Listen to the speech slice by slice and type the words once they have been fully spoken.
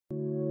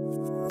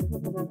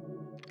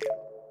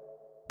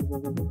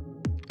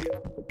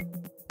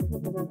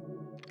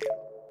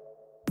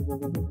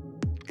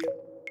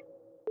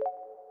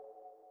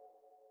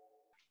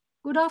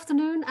Good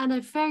afternoon and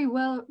a very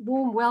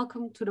warm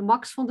welcome to the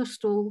Max van der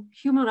Stoel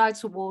Human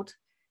Rights Award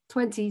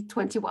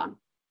 2021.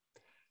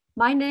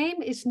 My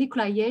name is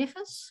Nicola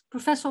Jägers,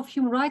 Professor of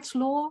Human Rights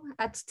Law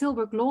at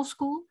Tilburg Law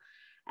School,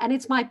 and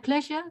it's my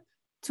pleasure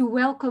to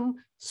welcome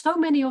so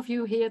many of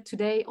you here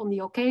today on the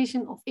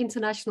occasion of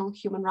International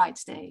Human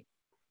Rights Day.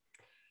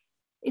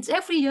 It's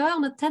every year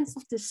on the 10th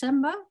of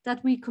December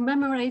that we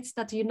commemorate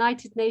that the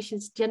United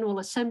Nations General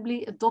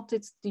Assembly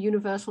adopted the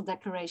Universal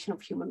Declaration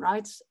of Human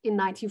Rights in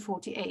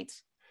 1948.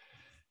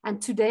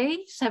 And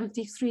today,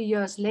 73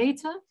 years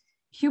later,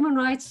 human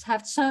rights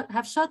have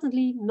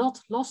certainly not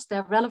lost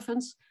their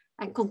relevance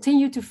and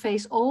continue to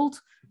face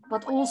old,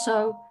 but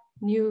also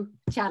new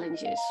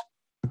challenges.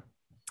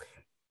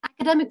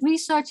 Academic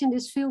research in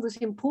this field is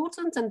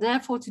important, and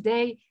therefore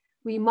today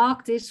we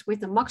mark this with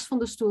the Max van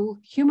der Stoel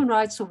Human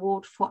Rights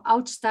Award for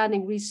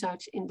outstanding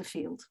research in the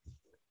field.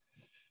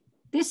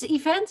 This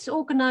event is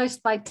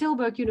organized by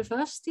Tilburg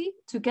University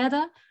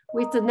together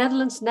with the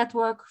Netherlands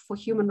Network for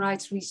Human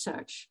Rights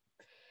Research,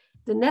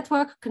 the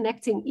network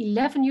connecting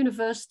 11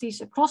 universities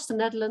across the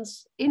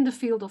Netherlands in the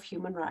field of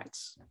human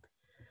rights.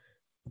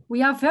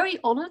 We are very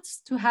honored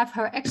to have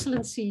Her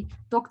Excellency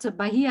Dr.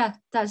 Bahia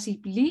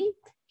Tahzib-Lie,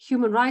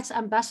 Human Rights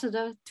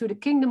Ambassador to the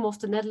Kingdom of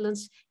the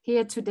Netherlands,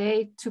 here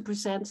today to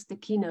present the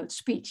keynote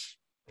speech.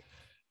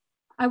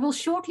 I will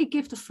shortly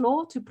give the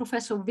floor to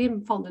Professor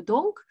Wim van der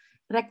Donk,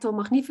 Rector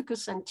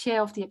Magnificus and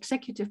Chair of the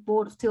Executive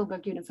Board of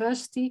Tilburg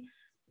University,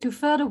 to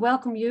further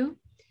welcome you.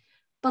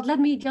 But let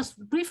me just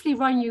briefly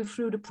run you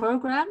through the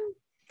program.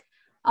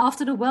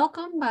 After the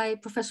welcome by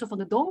Professor van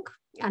der Donk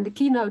and the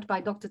keynote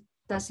by Dr.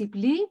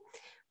 Tahzib-Lie,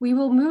 we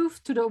will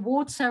move to the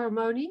award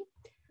ceremony.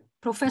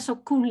 Professor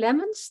Koen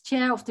Lemmens,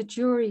 Chair of the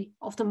Jury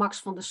of the Max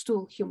van der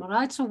Stoel Human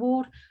Rights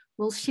Award,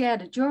 will share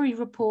the jury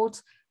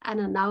report and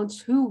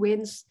announce who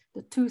wins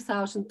the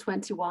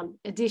 2021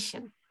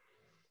 edition.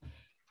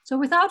 So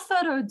without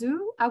further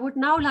ado, I would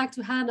now like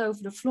to hand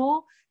over the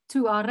floor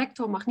to our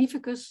Rector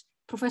Magnificus,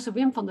 Professor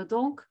Wim van der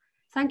Donk.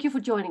 Thank you for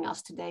joining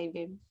us today,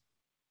 Wim.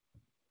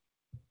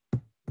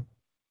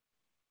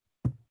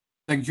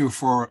 Thank you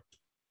for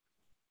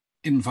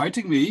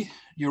inviting me,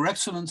 Your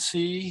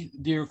Excellency,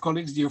 dear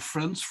colleagues, dear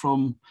friends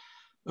from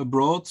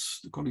abroad,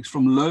 the colleagues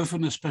from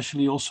Leuven,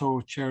 especially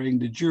also chairing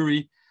the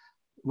jury.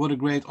 What a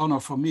great honor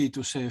for me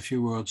to say a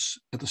few words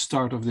at the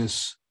start of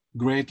this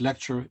great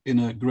lecture in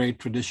a great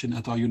tradition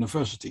at our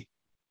university.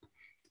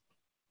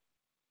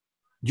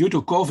 Due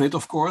to COVID,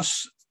 of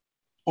course,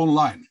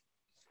 online.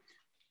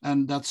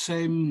 And that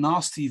same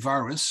nasty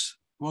virus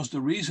was the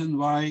reason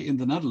why in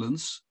the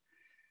Netherlands,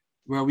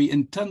 where we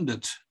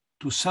intended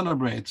to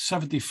celebrate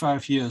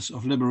 75 years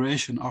of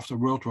liberation after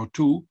World War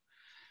II,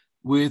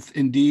 with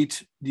indeed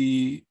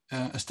the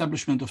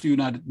establishment of the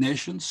United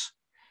Nations,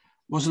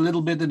 was a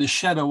little bit in the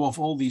shadow of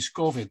all these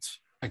COVID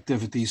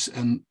activities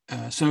and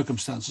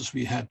circumstances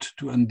we had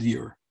to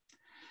endure.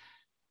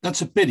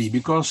 That's a pity,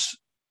 because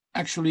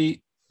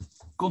actually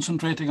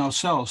concentrating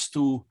ourselves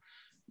to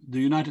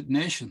the United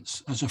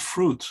Nations as a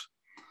fruit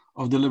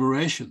of the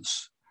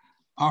liberations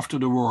after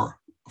the war.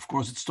 Of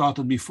course, it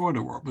started before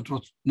the war, but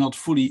was not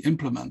fully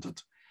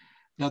implemented.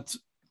 That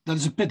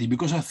is a pity,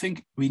 because I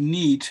think we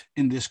need,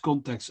 in this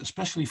context,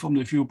 especially from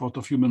the viewpoint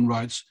of human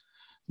rights,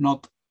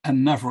 not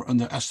and never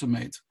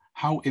underestimate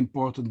how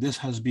important this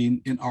has been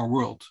in our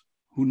world,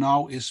 who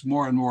now is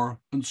more and more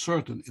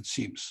uncertain, it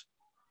seems.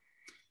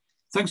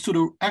 Thanks to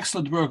the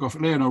excellent work of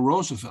Eleanor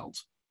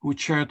Roosevelt, who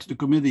chaired the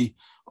Committee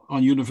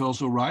on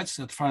Universal Rights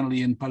that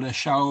finally in Palais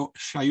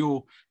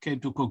Chaillot came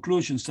to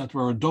conclusions that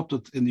were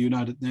adopted in the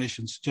United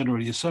Nations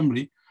General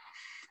Assembly,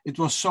 it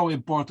was so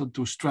important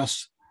to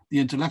stress the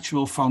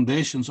intellectual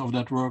foundations of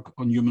that work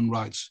on human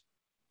rights.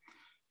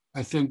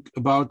 I think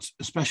about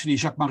especially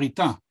Jacques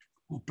Maritain,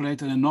 who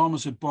played an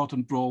enormous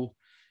important role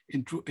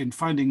in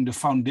finding the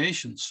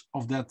foundations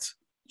of that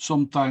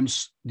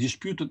sometimes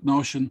disputed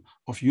notion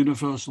of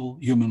universal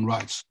human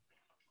rights.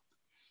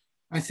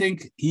 I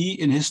think he,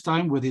 in his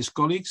time with his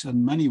colleagues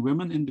and many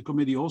women in the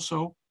committee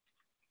also,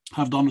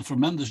 have done a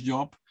tremendous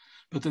job.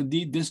 But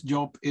indeed, this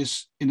job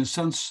is, in a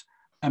sense,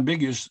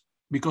 ambiguous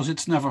because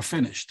it's never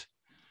finished.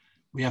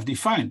 We have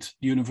defined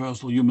the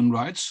universal human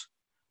rights,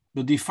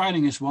 but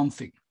defining is one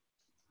thing.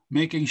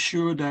 Making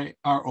sure they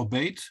are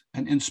obeyed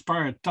and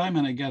inspired time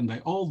and again by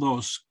all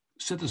those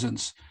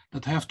citizens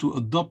that have to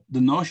adopt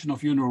the notion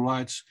of human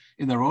rights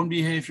in their own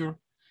behavior,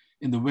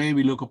 in the way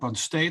we look upon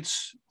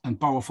states and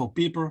powerful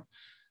people.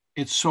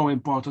 It's so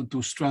important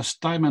to stress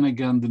time and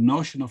again the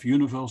notion of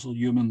universal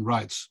human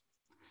rights.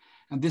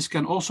 And this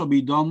can also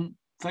be done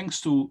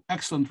thanks to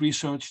excellent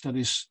research that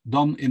is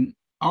done in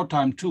our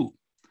time too,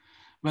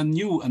 when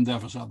new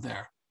endeavors are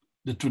there.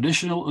 The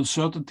traditional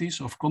uncertainties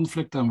of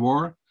conflict and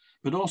war,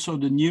 but also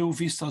the new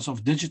vistas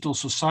of digital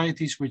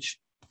societies which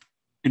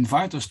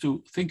invite us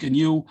to think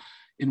anew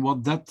in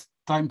what that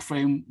time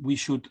frame we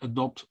should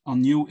adopt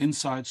on new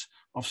insights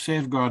of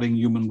safeguarding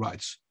human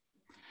rights.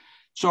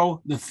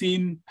 So the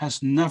theme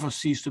has never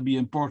ceased to be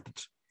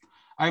important.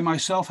 I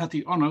myself had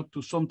the honor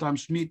to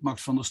sometimes meet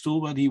Max van der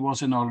Stoel when he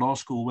was in our law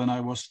school when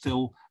I was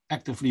still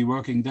actively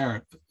working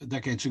there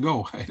decades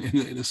ago,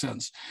 in a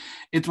sense.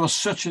 It was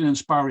such an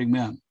inspiring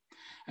man.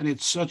 And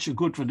it's such a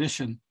good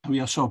tradition. And we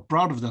are so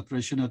proud of that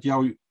tradition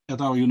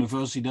at our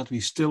university that we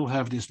still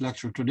have this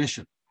lecture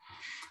tradition.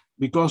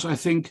 Because I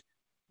think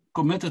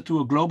committed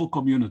to a global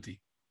community,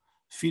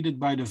 feeded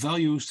by the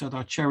values that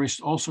are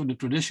cherished also in the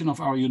tradition of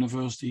our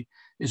university,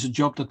 is a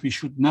job that we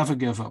should never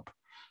give up.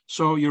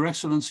 So, Your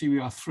Excellency, we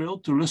are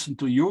thrilled to listen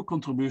to your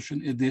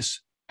contribution in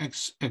this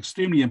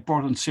extremely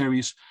important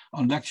series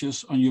on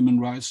lectures on human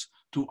rights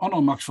to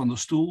honor Max van der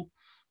Stoel,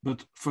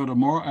 but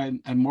furthermore,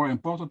 and more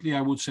importantly,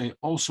 I would say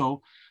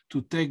also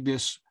to take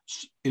this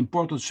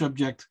important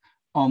subject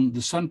on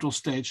the central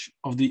stage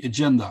of the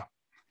agenda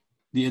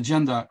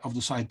of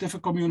the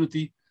scientific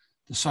community,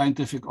 the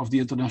scientific of the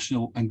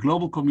international and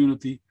global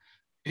community.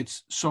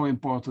 It's so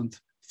important.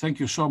 Thank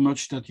you so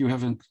much that you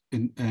have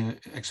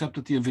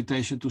accepted the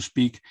invitation to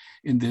speak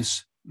in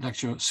this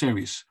lecture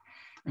series.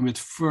 And with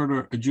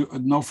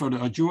no further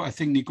ado, I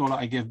think, Nicola,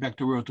 I give back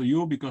the word to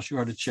you because you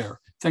are the chair.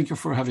 Thank you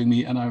for having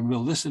me, and I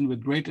will listen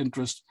with great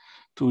interest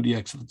to the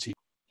Excellency.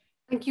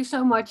 Thank you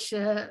so much,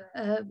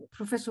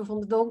 Professor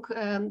van der Donk,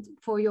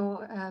 for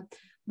your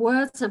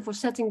words and for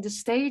setting the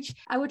stage.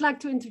 I would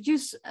like to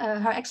introduce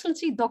Her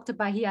Excellency, Dr.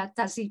 Bahia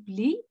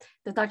Tahzib-Lie,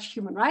 the Dutch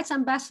Human Rights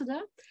Ambassador.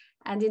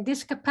 And in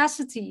this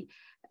capacity,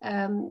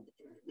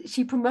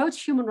 she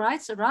promotes human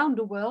rights around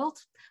the world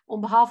on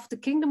behalf of the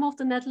Kingdom of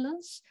the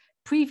Netherlands.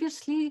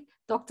 Previously,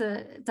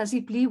 Dr.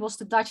 Tahzib-Lie was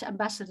the Dutch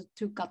ambassador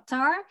to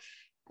Qatar,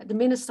 the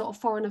Minister of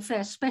Foreign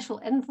Affairs Special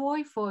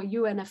Envoy for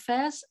UN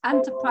Affairs,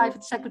 and the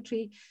Private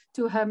Secretary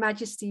to Her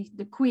Majesty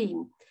the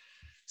Queen.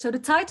 So the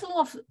title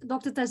of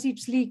Dr.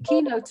 Tahzib-Lie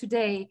keynote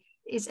today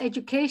is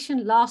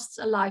Education Lasts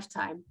a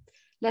Lifetime.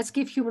 Let's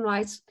give human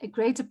rights a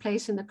greater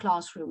place in the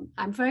classroom.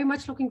 I'm very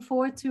much looking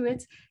forward to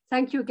it.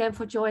 Thank you again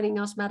for joining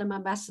us, Madam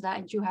Ambassador,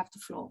 and you have the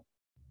floor.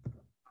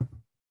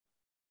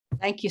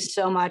 Thank you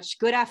so much.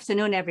 Good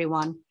afternoon,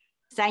 everyone.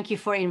 Thank you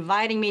for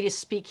inviting me to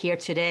speak here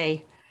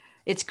today.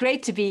 It's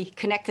great to be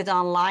connected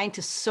online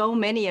to so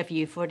many of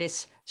you for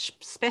this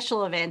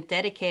special event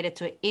dedicated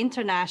to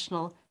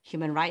International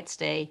Human Rights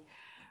Day.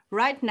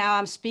 Right now,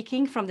 I'm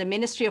speaking from the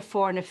Ministry of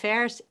Foreign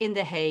Affairs in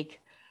The Hague,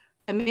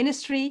 a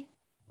ministry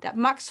that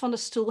Max van der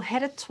Stoel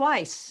headed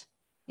twice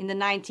in the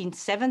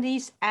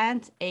 1970s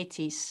and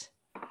 80s.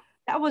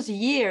 That was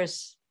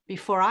years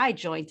before I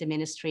joined the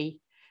ministry,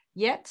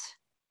 yet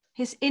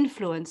his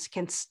influence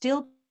can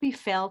still be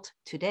felt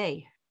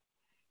today.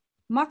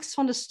 Max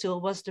van der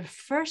Stoel was the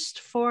first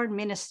foreign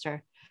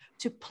minister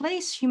to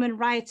place human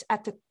rights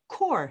at the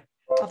core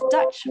of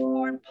Dutch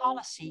foreign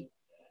policy,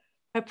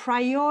 a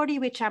priority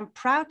which I'm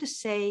proud to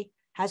say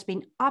has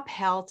been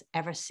upheld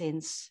ever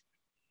since.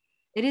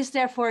 It is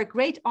therefore a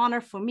great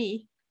honor for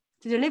me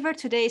to deliver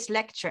today's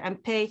lecture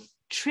and pay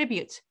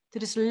tribute to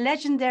this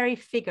legendary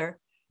figure,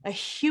 a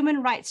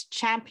human rights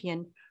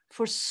champion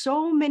for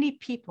so many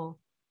people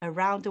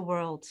around the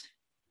world.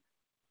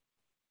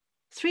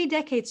 3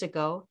 decades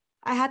ago,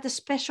 I had the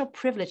special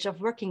privilege of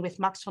working with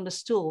Max van der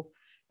Stoel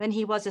when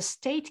he was a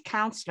state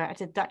councillor at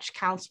the Dutch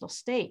Council of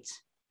State.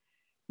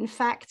 In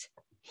fact,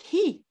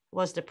 he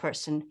was the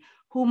person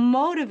who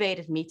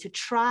motivated me to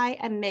try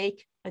and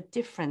make a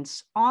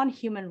difference on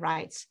human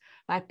rights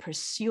by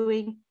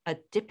pursuing a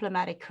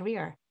diplomatic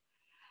career.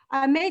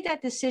 I made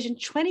that decision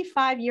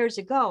 25 years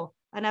ago,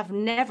 and I've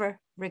never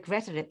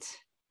regretted it.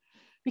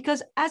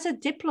 Because as a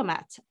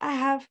diplomat, I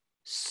have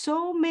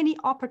so many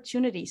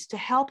opportunities to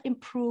help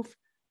improve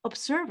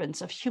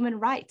observance of human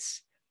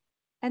rights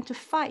and to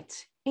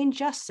fight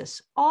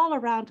injustice all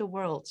around the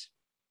world.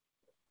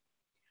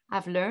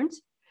 I've learned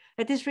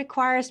that this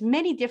requires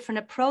many different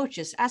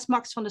approaches. As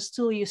Max van der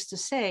Stoel used to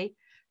say,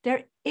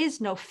 there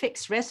is no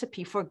fixed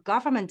recipe for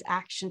government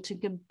action to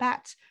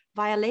combat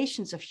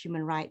violations of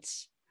human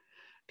rights,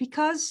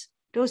 because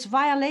those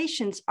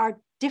violations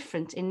are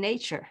different in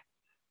nature.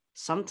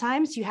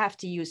 Sometimes you have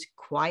to use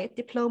quiet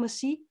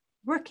diplomacy,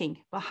 working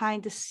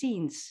behind the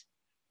scenes.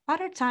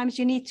 Other times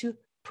you need to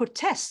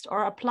protest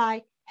or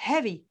apply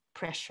heavy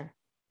pressure.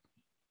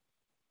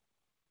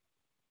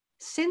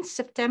 Since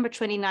September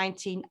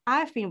 2019,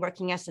 I've been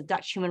working as the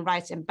Dutch Human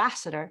Rights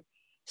Ambassador,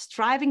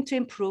 striving to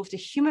improve the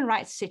human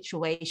rights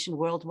situation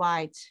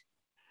worldwide.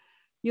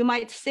 You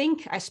might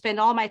think I spend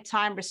all my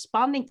time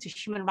responding to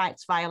human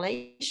rights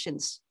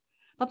violations,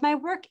 but my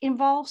work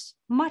involves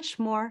much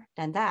more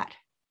than that.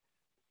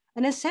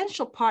 An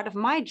essential part of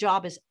my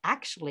job is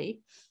actually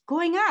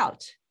going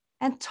out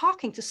and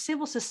talking to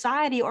civil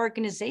society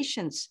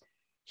organizations,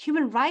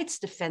 human rights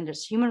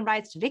defenders, human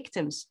rights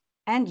victims,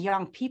 and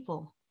young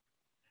people.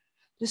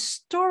 The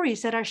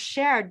stories that are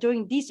shared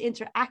during these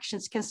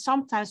interactions can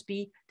sometimes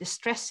be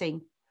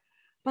distressing,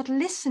 but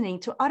listening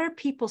to other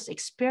people's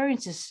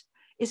experiences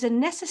is a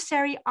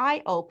necessary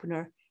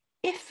eye-opener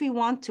if we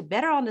want to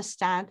better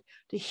understand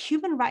the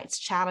human rights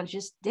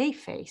challenges they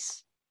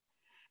face.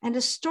 And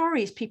the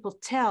stories people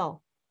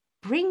tell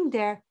bring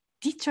their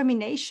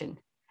determination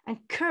and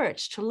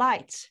courage to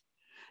light.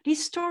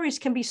 These stories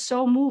can be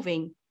so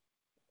moving,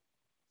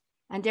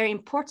 and they're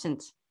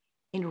important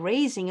in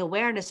raising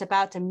awareness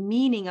about the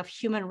meaning of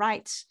human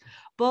rights,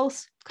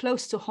 both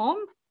close to home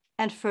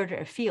and further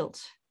afield.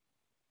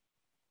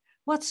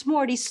 What's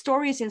more, these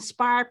stories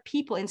inspire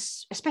people,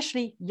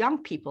 especially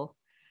young people,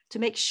 to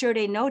make sure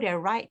they know their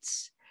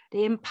rights.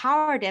 They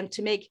empower them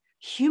to make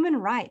human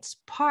rights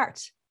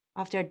part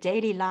of their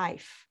daily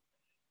life.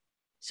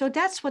 So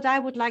that's what I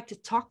would like to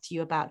talk to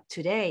you about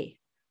today: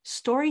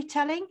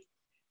 storytelling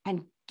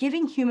and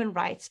giving human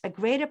rights a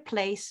greater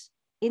place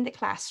in the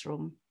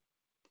classroom.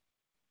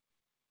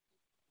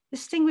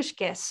 Distinguished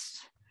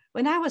guests,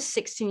 when I was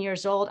 16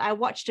 years old, I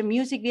watched a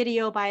music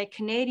video by a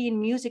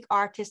Canadian music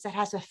artist that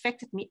has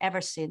affected me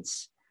ever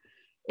since.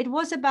 It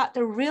was about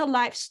the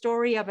real-life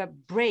story of a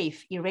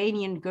brave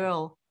Iranian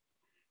girl.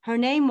 Her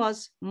name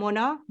was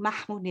Mona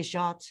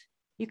Mahmoudnejad.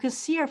 You can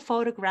see her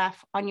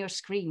photograph on your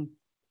screen.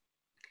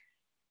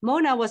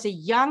 Mona was a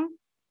young,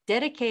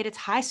 dedicated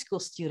high school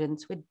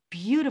student with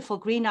beautiful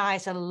green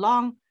eyes and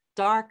long,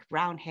 dark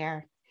brown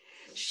hair.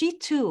 She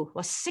too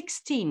was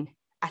 16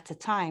 at the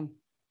time.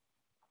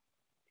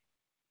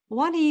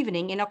 One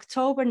evening in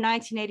October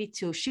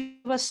 1982, she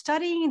was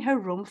studying in her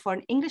room for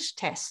an English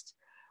test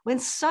when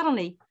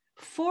suddenly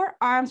 4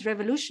 armed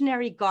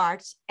Revolutionary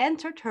Guards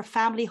entered her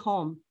family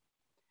home.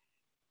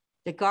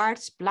 The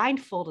guards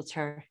blindfolded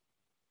her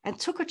and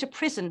took her to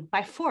prison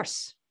by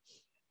force,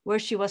 where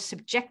she was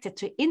subjected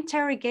to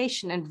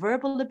interrogation and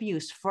verbal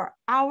abuse for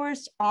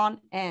hours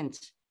on end,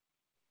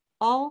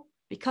 all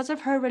because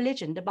of her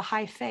religion, the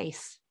Baha'i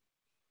faith.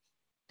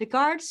 The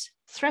guards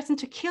threatened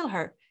to kill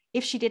her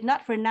if she did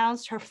not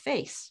renounce her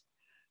faith,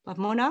 but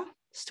Mona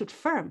stood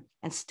firm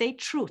and stayed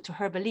true to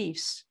her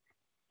beliefs.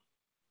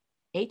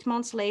 8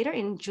 months later,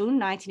 in June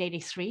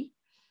 1983,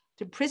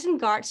 the prison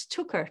guards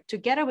took her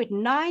together with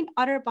 9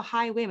 other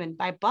Baha'i women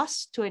by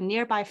bus to a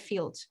nearby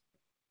field.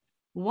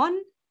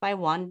 One by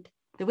one,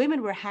 the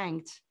women were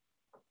hanged.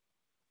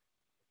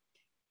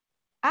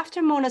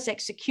 After Mona's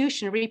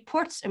execution,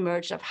 reports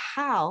emerged of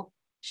how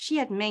she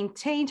had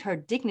maintained her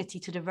dignity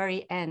to the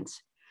very end.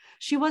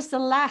 She was the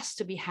last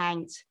to be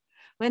hanged.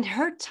 When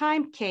her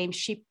time came,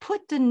 she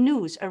put the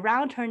noose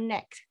around her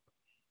neck,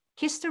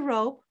 kissed the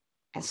rope,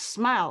 and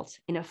smiled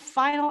in a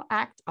final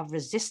act of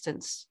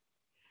resistance.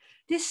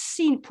 This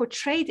scene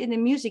portrayed in the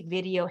music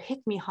video hit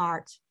me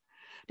hard.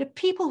 The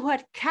people who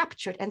had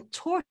captured and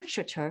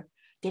tortured her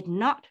did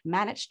not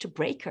manage to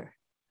break her.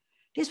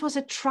 This was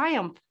a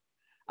triumph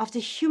of the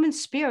human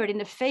spirit in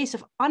the face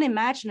of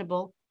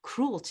unimaginable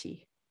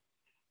cruelty.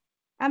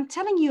 I'm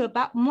telling you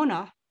about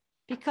Mona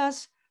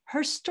because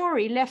her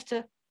story left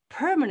a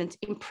permanent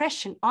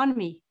impression on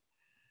me,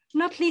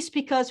 not least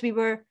because we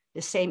were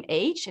the same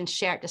age and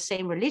shared the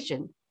same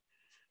religion.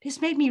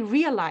 This made me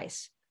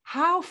realize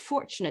how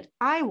fortunate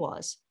I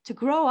was to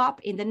grow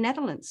up in the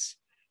Netherlands,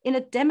 in a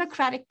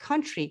democratic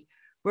country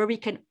where we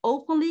can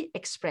openly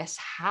express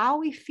how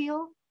we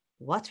feel,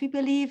 what we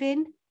believe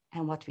in,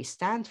 and what we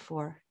stand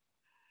for.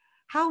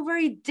 How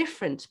very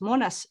different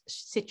Mona's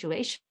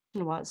situation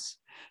was.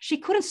 She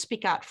couldn't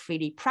speak out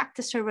freely,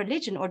 practice her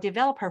religion, or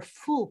develop her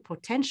full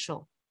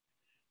potential.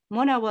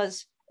 Mona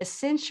was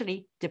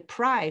essentially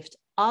deprived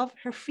of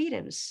her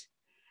freedoms.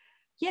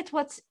 Yet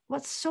what's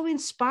so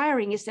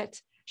inspiring is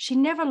that she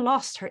never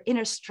lost her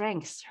inner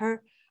strength,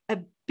 her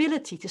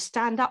ability to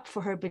stand up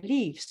for her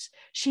beliefs.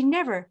 She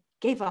never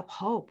gave up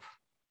hope.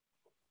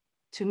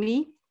 To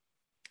me,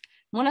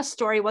 Mona's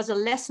story was a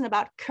lesson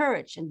about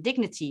courage and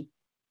dignity.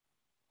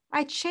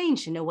 I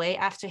changed in a way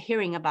after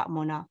hearing about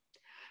Mona.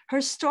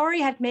 Her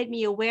story had made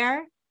me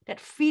aware that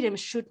freedom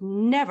should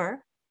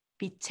never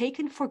be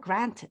taken for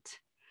granted.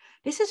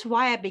 This is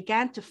why I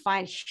began to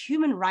find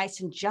human rights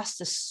and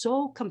justice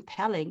so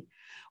compelling,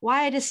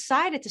 why I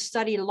decided to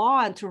study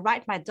law and to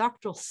write my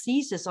doctoral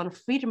thesis on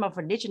freedom of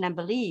religion and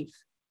belief.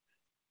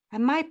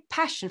 And my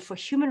passion for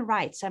human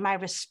rights and my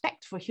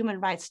respect for human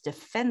rights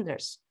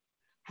defenders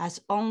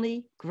has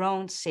only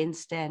grown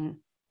since then.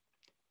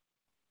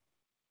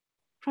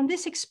 From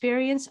this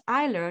experience,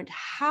 I learned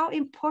how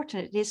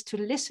important it is to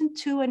listen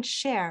to and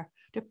share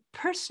the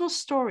personal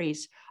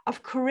stories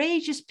of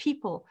courageous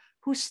people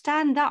who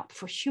stand up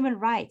for human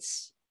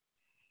rights.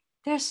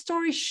 Their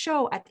stories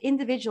show at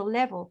individual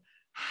level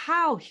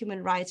how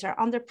human rights are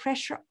under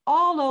pressure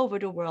all over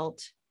the world.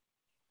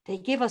 They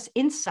give us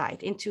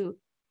insight into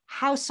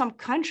how some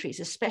countries,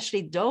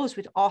 especially those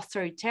with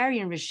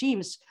authoritarian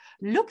regimes,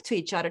 look to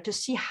each other to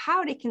see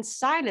how they can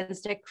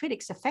silence their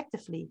critics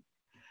effectively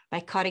by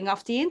cutting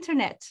off the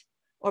internet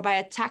or by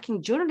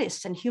attacking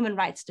journalists and human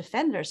rights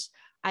defenders,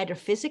 either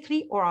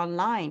physically or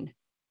online.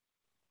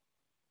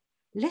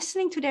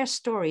 Listening to their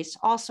stories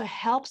also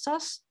helps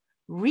us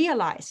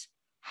realize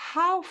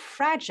how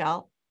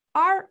fragile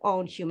our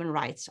own human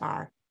rights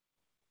are.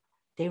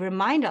 They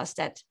remind us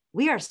that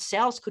we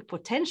ourselves could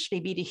potentially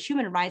be the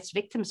human rights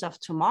victims of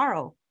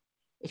tomorrow.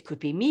 It could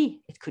be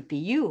me, it could be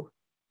you,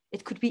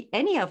 it could be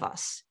any of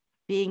us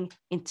being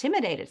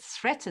intimidated,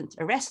 threatened,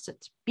 arrested,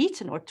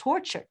 beaten, or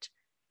tortured,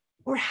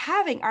 or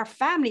having our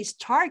families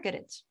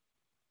targeted.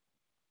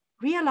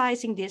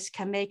 Realizing this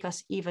can make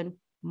us even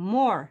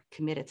more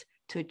committed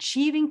to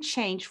achieving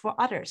change for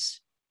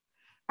others.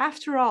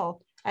 After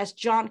all, as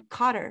John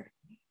Cotter,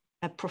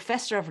 a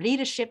professor of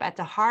leadership at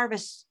the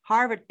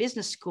Harvard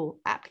Business School,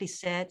 aptly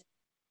said,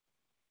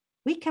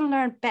 we can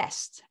learn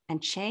best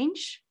and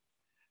change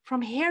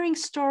from hearing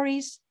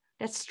stories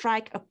that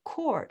strike a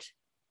chord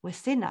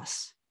within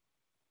us.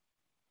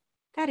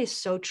 That is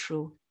so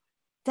true.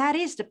 That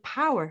is the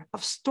power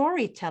of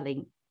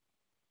storytelling.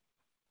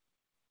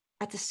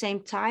 At the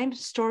same time,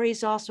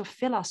 stories also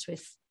fill us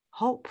with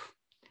hope.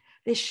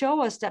 They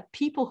show us that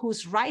people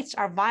whose rights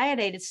are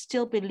violated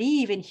still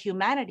believe in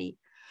humanity,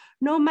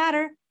 no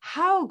matter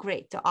how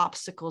great the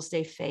obstacles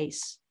they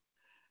face.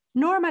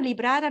 Norma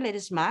Librada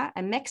Ledesma,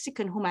 a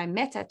Mexican whom I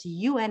met at the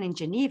UN in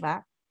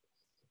Geneva,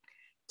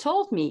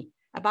 told me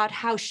about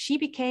how she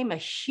became a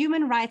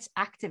human rights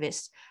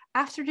activist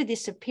after the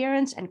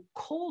disappearance and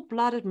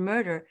cold-blooded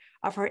murder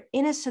of her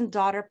innocent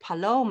daughter,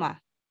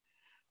 Paloma.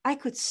 I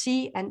could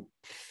see and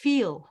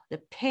feel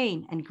the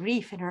pain and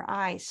grief in her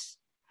eyes.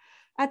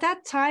 At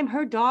that time,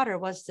 her daughter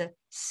was the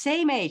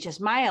same age as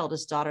my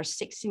eldest daughter,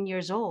 16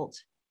 years old.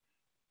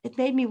 It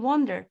made me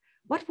wonder,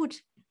 what would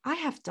I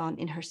have done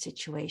in her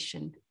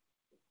situation?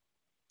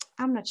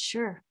 I'm not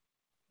sure.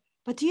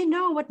 But do you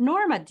know what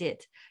Norma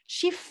did?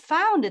 She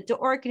founded the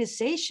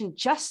organization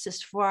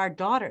Justice for Our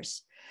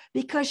Daughters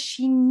because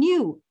she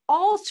knew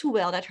all too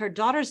well that her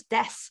daughter's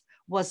death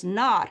was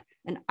not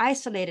an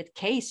isolated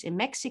case in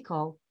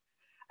Mexico.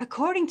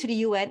 According to the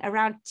UN,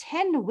 around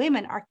 10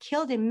 women are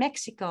killed in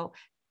Mexico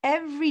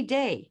every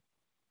day.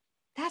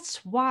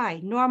 That's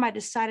why Norma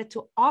decided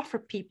to offer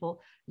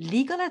people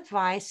legal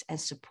advice and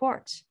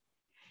support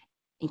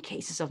in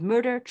cases of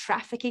murder,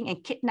 trafficking,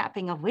 and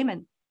kidnapping of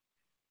women.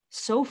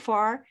 So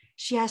far,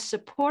 she has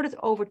supported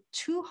over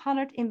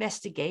 200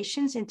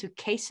 investigations into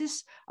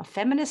cases of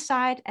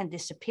feminicide and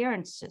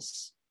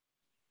disappearances.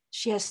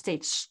 She has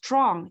stayed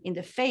strong in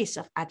the face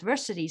of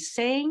adversity,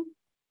 saying,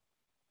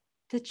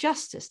 the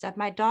justice that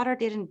my daughter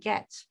didn't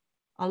get,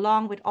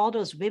 along with all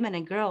those women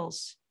and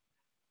girls,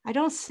 I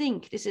don't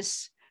think this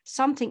is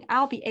something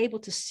I'll be able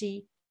to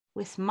see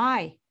with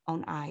my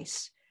own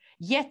eyes.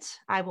 Yet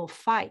I will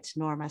fight,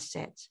 Norma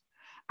said.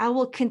 I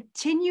will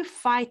continue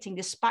fighting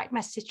despite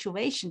my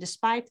situation,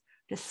 despite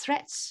the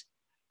threats,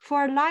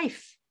 for a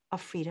life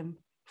of freedom,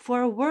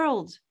 for a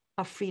world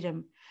of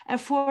freedom, and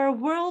for a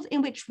world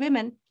in which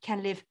women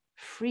can live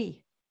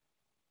free.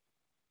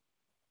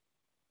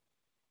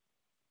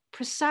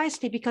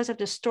 Precisely because of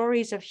the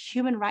stories of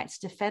human rights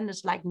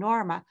defenders like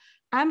Norma,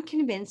 I'm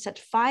convinced that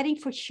fighting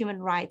for human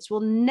rights will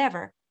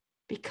never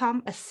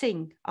become a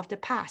thing of the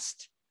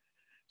past.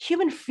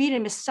 Human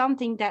freedom is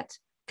something that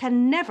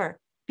can never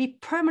be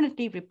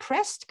permanently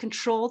repressed,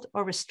 controlled,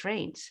 or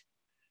restrained.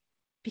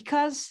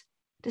 Because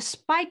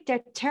despite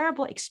their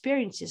terrible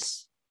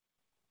experiences,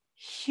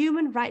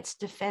 human rights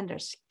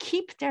defenders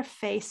keep their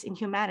faith in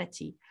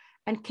humanity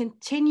and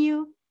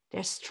continue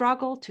their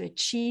struggle to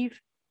achieve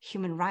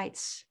human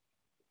rights.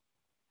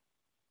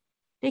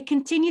 They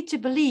continue to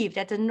believe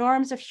that the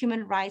norms of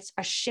human rights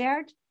are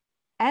shared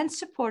and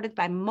supported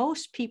by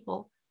most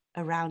people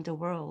around the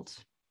world.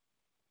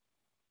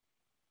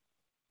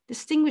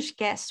 Distinguished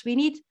guests, we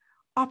need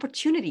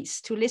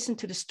opportunities to listen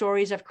to the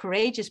stories of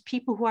courageous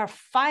people who are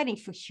fighting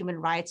for human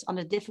rights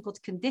under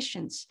difficult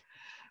conditions,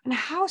 and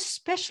how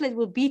special it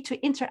will be to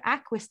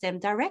interact with them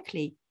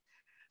directly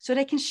so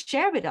they can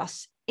share with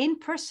us in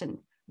person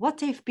what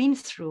they've been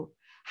through,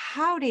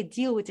 how they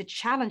deal with the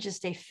challenges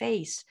they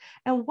face,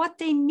 and what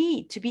they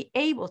need to be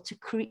able to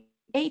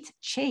create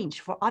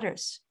change for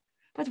others.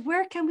 But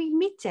where can we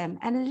meet them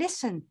and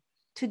listen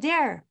to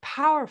their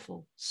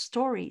powerful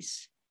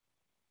stories?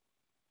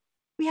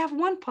 We have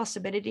one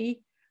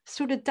possibility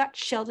through the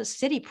Dutch Shelter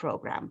City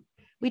program,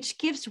 which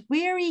gives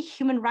weary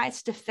human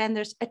rights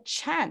defenders a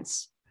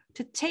chance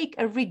to take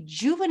a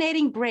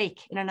rejuvenating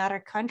break in another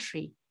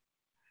country,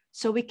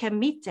 so we can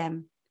meet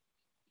them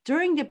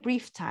during the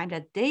brief time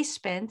that they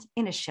spend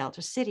in a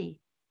shelter city.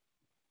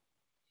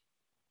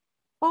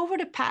 Over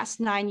the past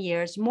 9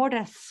 years, more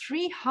than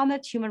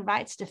 300 human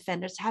rights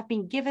defenders have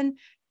been given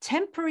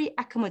temporary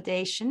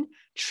accommodation,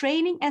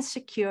 training, and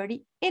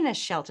security in a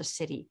shelter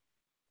city.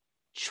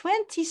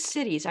 20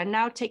 cities are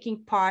now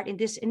taking part in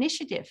this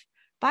initiative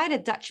by the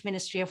Dutch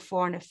Ministry of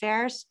Foreign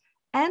Affairs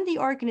and the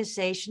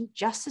organization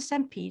Justice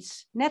and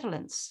Peace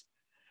Netherlands.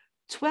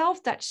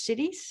 12 Dutch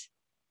cities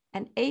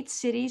and 8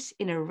 cities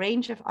in a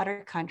range of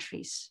other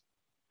countries.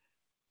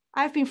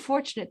 I've been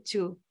fortunate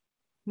to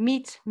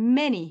meet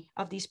many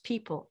of these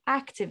people,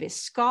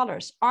 activists,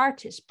 scholars,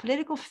 artists,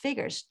 political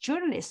figures,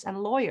 journalists, and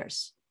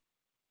lawyers.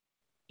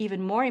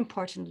 Even more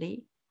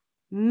importantly,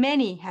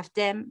 many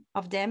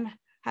of them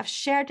have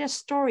shared their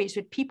stories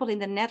with people in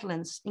the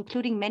Netherlands,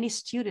 including many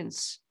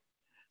students,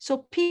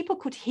 so people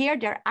could hear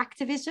their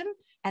activism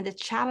and the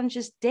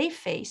challenges they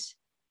face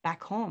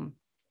back home,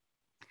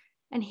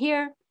 and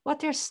hear what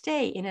their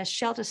stay in a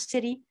shelter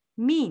city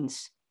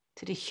means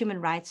to the human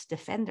rights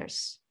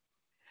defenders.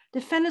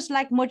 Defenders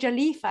like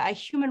Mojalifa, a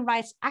human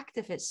rights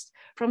activist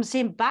from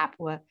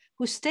Zimbabwe,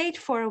 who stayed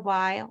for a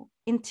while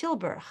in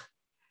Tilburg.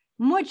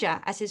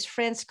 Moja, as his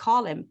friends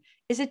call him,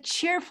 is a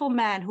cheerful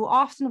man who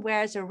often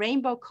wears a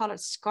rainbow-colored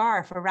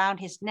scarf around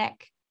his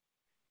neck.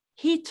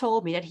 He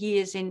told me that he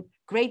is in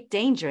great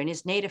danger in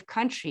his native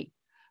country,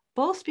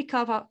 both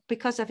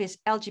because of his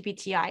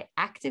LGBTI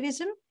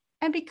activism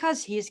and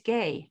because he is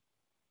gay.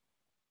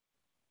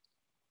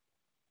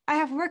 I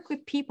have worked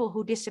with people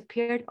who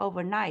disappeared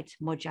overnight,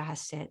 Moja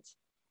has said.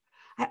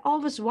 I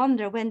always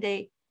wonder when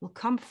they will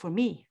come for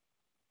me.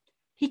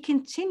 He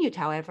continued,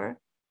 however,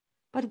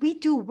 but we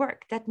do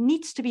work that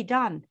needs to be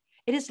done.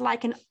 It is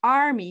like an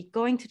army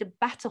going to the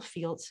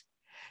battlefield.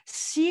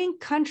 Seeing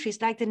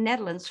countries like the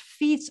Netherlands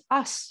feeds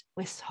us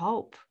with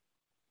hope.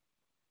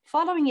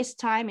 Following his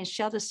time in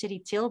shelter city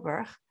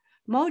Tilburg,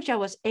 Moja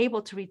was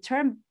able to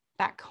return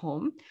back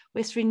home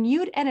with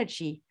renewed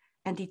energy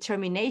and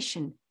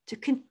determination to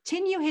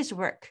continue his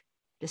work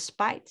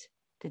despite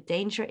the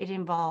danger it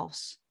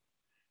involves.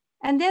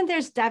 And then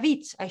there's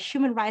David, a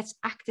human rights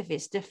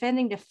activist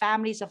defending the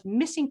families of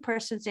missing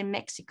persons in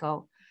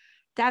Mexico.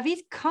 David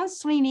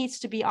constantly needs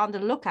to be on the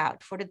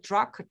lookout for the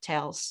drug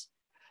cartels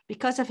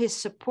because of his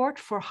support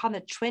for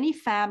 120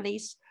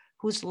 families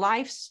whose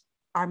lives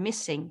are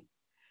missing.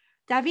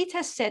 David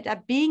has said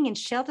that being in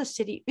shelter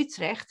city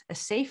Utrecht, a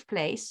safe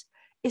place,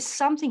 is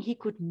something he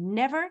could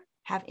never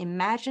have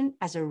imagined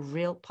as a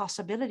real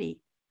possibility.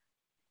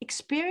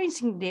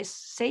 Experiencing this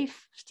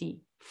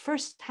safety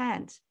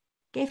firsthand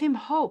gave him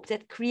hope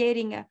that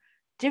creating a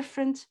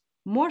different,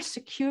 more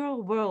secure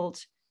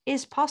world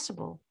is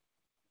possible,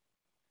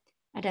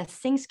 and that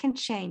things can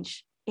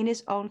change in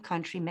his own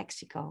country,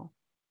 Mexico.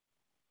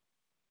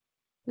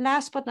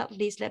 Last but not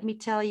least, let me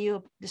tell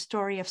you the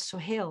story of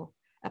Sohail,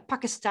 a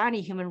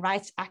Pakistani human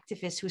rights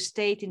activist who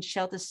stayed in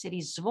shelter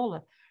city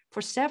Zwolle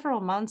for several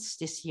months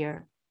this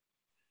year.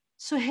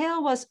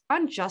 Sohail was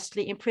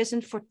unjustly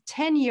imprisoned for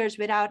 10 years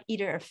without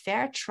either a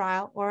fair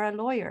trial or a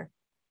lawyer.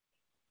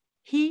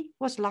 He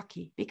was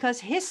lucky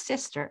because his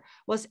sister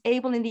was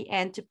able in the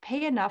end to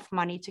pay enough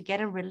money to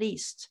get him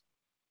released.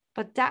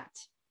 But that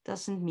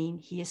doesn't mean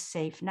he is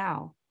safe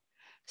now.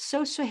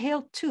 So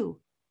Sohail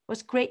too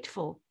was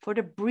grateful for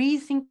the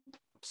breathing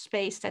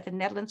space that the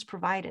Netherlands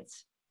provided.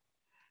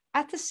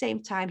 At the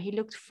same time, he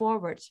looked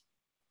forward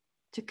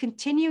to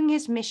continuing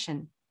his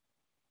mission,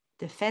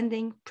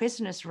 defending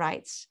prisoners'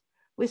 rights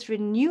with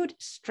renewed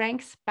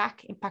strength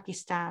back in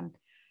Pakistan.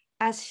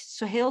 As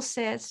Sohail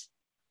says,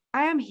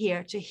 I am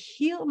here to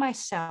heal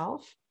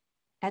myself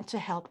and to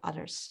help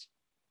others.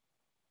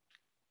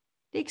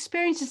 The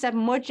experiences that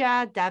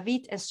Moja,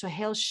 David, and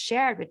Sohail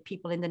shared with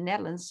people in the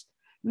Netherlands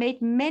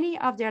made many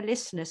of their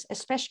listeners,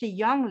 especially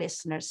young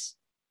listeners,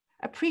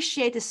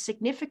 appreciate the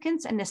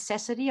significance and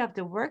necessity of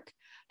the work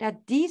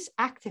that these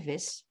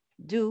activists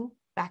do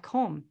back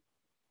home.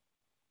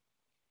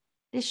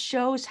 This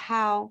shows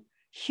how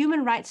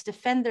human rights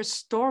defenders'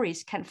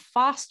 stories can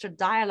foster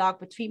dialogue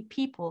between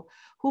people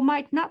who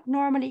might not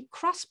normally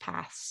cross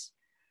paths.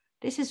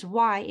 This is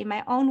why in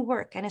my own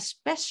work, and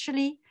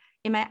especially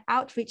in my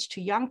outreach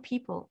to young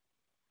people,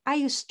 I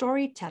use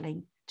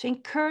storytelling to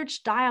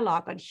encourage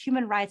dialogue on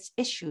human rights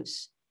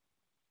issues,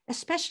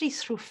 especially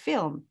through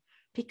film,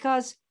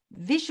 because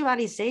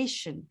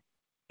visualization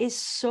is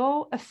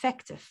so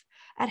effective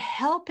at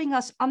helping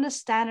us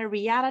understand a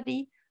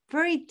reality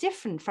very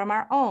different from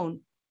our own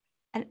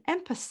and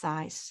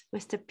empathize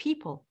with the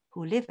people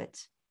who live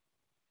it.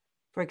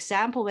 For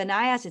example, when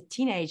I, as a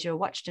teenager,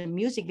 watched a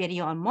music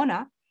video on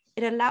Mona,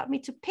 it allowed me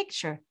to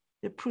picture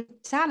the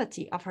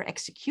brutality of her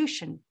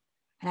execution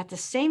and at the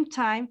same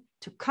time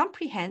to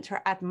comprehend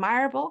her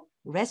admirable,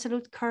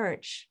 resolute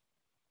courage.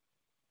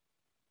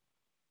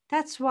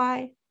 That's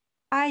why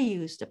I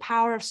use the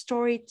power of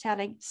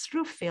storytelling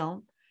through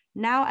film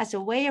now as a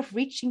way of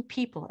reaching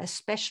people,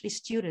 especially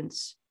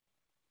students.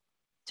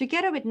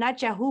 Together with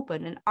Nadja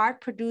Hoepen, an art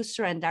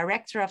producer and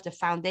director of the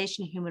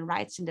Foundation Human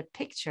Rights in the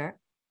Picture,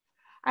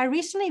 I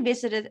recently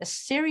visited a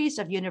series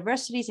of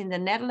universities in the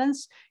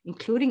Netherlands,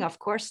 including, of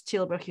course,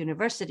 Tilburg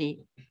University,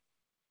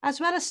 as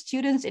well as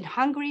students in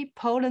Hungary,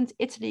 Poland,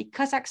 Italy,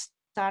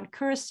 Kazakhstan,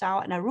 Curacao,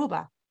 and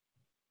Aruba.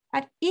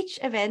 At each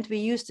event, we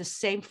used the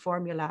same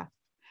formula.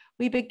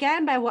 We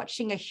began by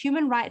watching a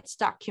human rights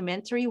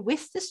documentary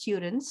with the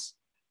students,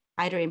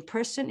 either in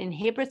person, in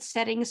hybrid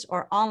settings,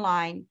 or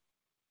online.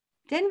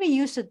 Then we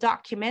used the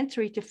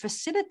documentary to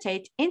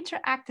facilitate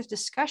interactive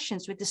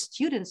discussions with the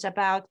students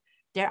about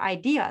their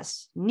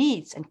ideas,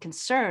 needs, and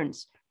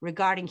concerns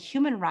regarding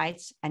human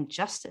rights and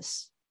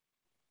justice.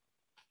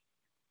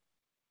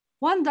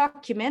 One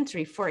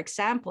documentary, for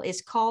example,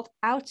 is called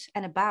Out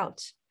and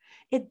About.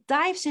 It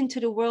dives into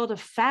the world of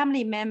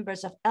family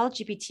members of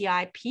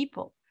LGBTI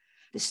people.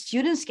 The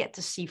students get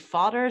to see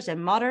fathers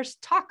and mothers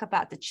talk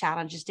about the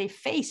challenges they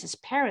face as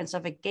parents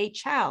of a gay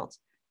child.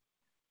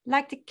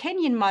 Like the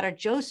Kenyan mother,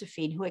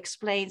 Josephine, who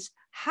explains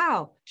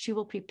how she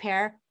will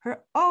prepare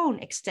her own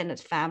extended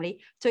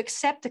family to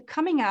accept the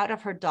coming out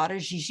of her daughter,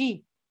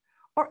 Gigi.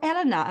 Or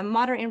Elena, a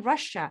mother in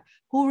Russia,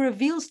 who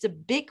reveals the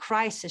big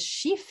crisis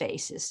she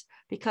faces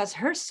because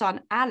her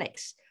son,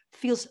 Alex,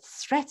 feels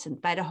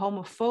threatened by the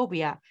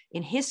homophobia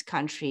in his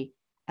country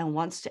and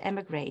wants to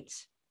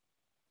emigrate.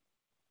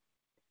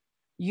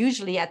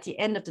 Usually at the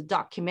end of the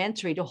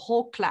documentary, the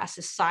whole class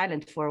is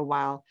silent for a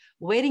while,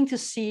 waiting to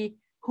see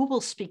who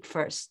will speak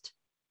first,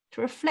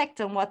 to reflect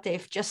on what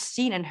they've just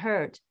seen and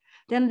heard.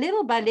 Then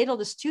little by little,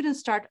 the students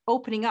start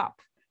opening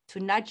up to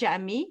Nadja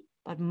and me,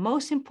 but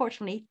most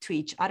importantly, to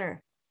each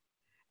other.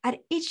 At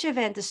each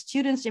event, the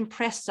students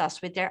impressed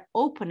us with their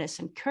openness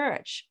and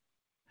courage.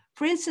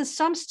 For instance,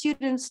 some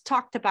students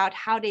talked about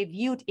how they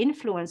viewed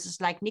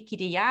influencers like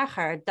Nicola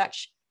Jägers, a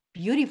Dutch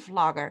beauty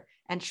vlogger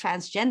and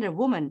transgender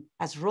woman,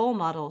 as role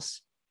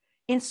models,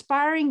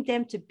 inspiring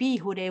them to be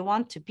who they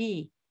want to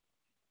be.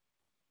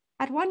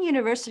 At one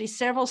university,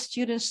 several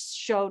students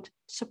showed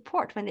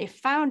support when they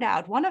found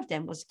out one of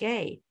them was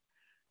gay.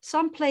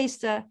 Some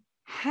placed a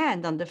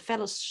hand on the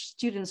fellow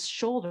student's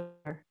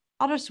shoulder.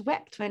 Others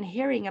wept when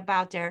hearing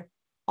about their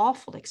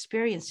awful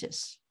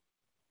experiences.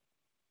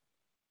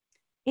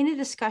 In a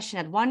discussion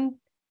at one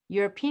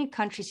European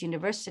country's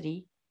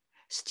university,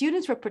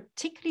 students were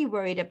particularly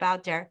worried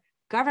about their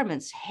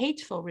government's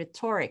hateful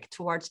rhetoric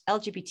towards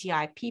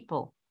LGBTI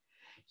people.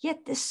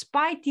 Yet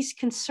despite these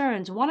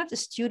concerns, one of the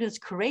students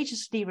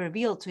courageously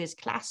revealed to his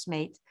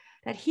classmate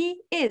that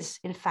he is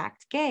in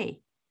fact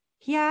gay.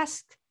 He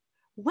asked,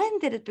 when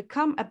did it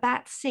become a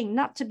bad thing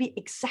not to be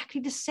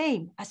exactly the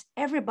same as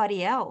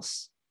everybody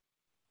else?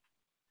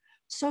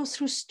 So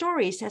through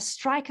stories that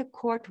strike a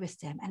chord with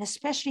them, and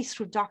especially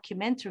through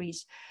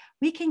documentaries,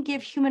 we can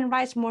give human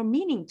rights more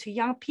meaning to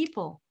young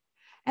people.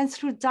 And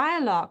through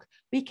dialogue,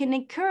 we can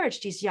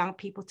encourage these young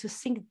people to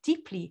think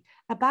deeply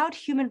about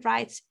human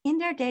rights in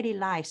their daily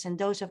lives and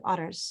those of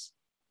others.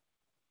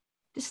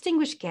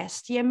 Distinguished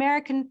guest, the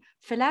American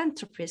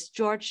philanthropist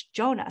George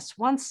Jonas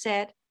once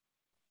said,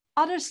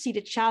 "Others see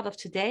the child of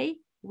today,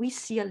 we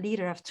see a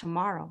leader of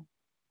tomorrow."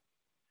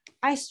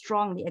 I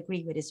strongly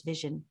agree with his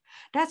vision.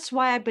 That's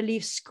why I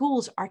believe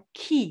schools are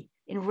key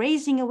in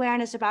raising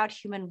awareness about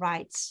human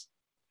rights.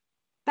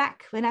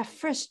 Back when I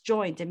first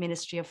joined the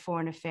Ministry of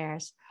Foreign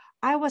Affairs,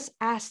 I was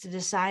asked to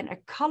design a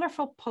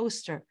colorful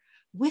poster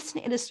with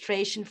an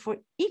illustration for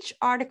each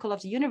article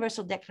of the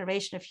Universal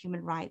Declaration of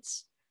Human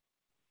Rights.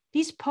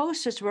 These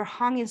posters were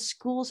hung in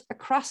schools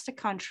across the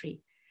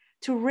country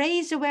to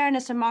raise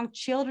awareness among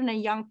children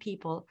and young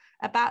people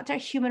about their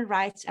human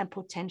rights and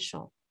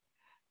potential.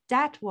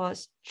 That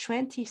was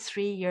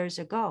 23 years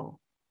ago.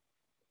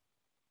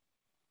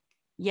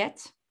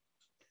 Yet,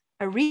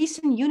 a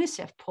recent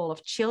UNICEF poll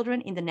of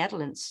children in the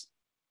Netherlands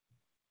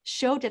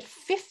showed that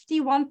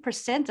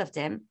 51% of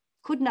them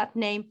could not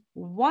name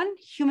one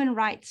human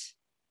right.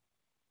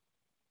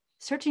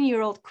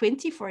 13-year-old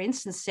Quinty, for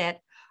instance,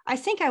 said, "I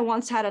think I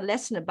once had a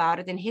lesson about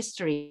it in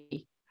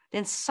history."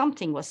 Then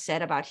something was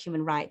said about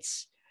human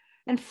rights.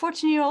 And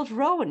 14-year-old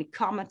Rowan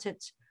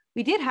commented,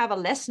 "We did have a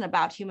lesson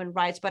about human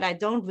rights, but I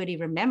don't really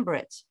remember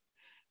it."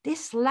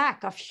 This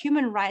lack of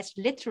human rights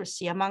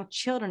literacy among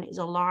children is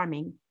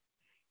alarming.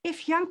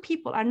 If young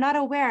people are not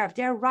aware of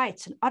their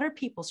rights and other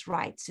people's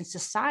rights in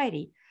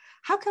society,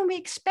 how can we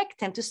expect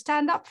them to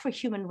stand up for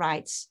human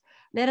rights,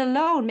 let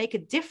alone make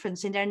a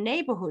difference in their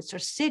neighborhoods or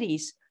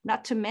cities,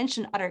 not to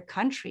mention other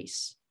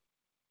countries?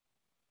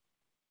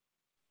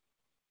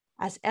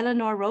 As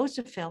Eleanor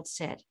Roosevelt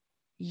said,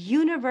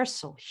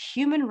 universal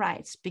human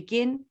rights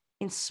begin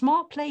in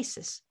small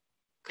places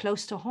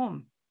close to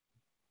home.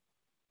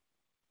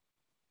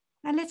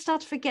 And let's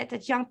not forget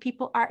that young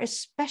people are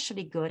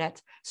especially good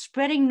at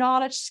spreading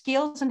knowledge,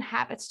 skills, and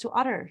habits to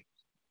others.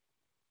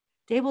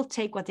 They will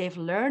take what they've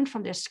learned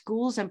from their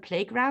schools and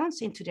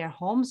playgrounds into their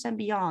homes and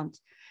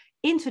beyond,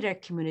 into their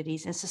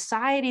communities and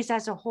societies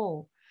as a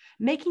whole,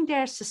 making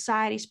their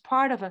societies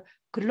part of a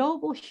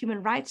global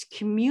human rights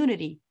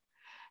community.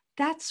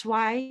 That's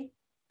why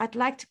I'd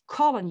like to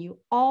call on you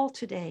all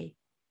today.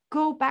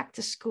 Go back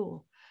to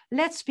school.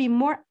 Let's be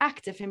more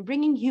active in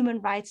bringing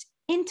human rights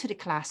into the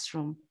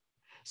classroom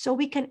so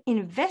we can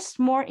invest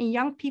more in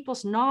young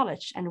people's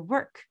knowledge and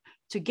work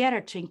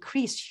together to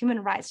increase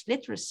human rights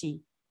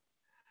literacy.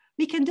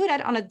 We can do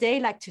that on a day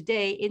like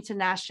today,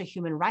 International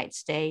Human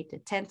Rights Day, the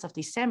 10th of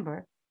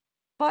December.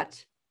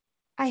 But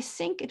I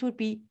think it would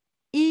be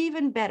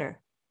even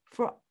better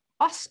for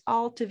us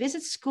all to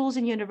visit schools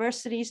and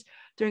universities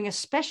during a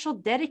special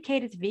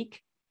dedicated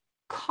week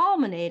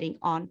culminating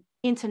on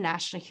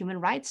International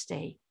Human Rights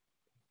Day.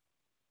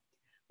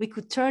 We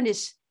could turn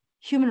this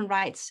Human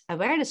Rights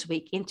Awareness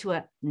Week into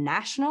a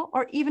national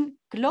or even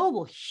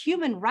global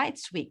Human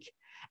Rights Week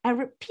and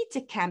repeat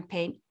the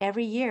campaign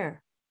every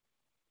year,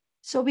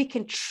 so we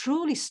can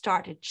truly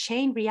start a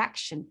chain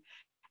reaction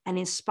and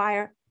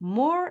inspire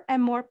more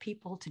and more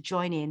people to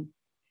join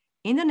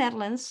in the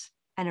Netherlands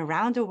and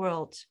around the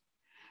world.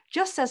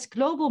 Just as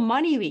Global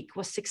Money Week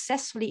was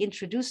successfully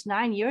introduced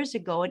 9 years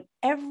ago in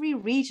every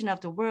region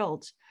of the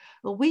world,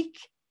 a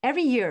week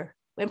every year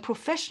when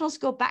professionals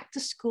go back to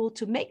school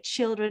to make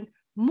children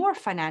more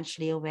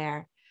financially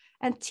aware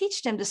and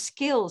teach them the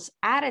skills,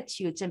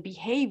 attitudes, and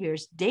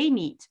behaviors they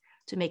need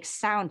to make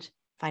sound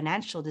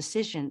financial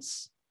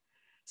decisions.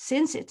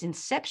 Since its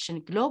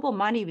inception, Global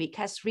Money Week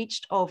has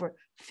reached over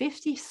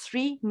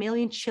 53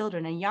 million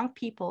children and young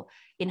people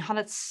in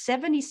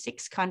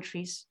 176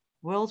 countries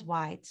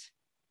worldwide.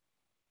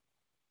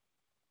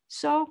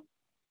 So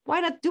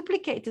why not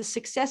duplicate the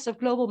success of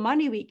Global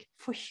Money Week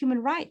for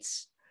human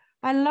rights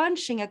by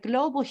launching a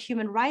Global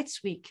Human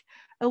Rights Week,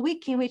 a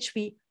week in which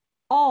we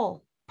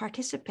all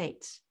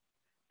participate?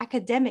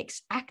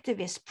 Academics,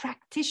 activists,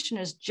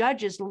 practitioners,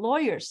 judges,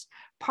 lawyers,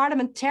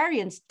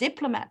 parliamentarians,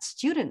 diplomats,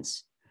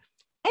 students,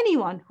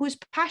 anyone who is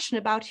passionate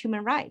about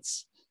human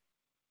rights.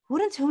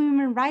 Wouldn't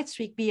Human Rights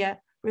Week be a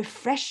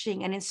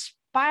refreshing and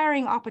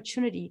inspiring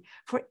opportunity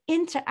for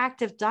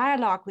interactive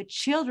dialogue with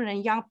children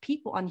and young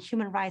people on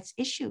human rights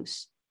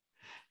issues?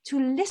 To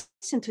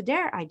listen to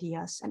their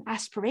ideas and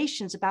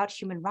aspirations about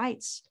human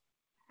rights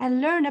and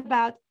learn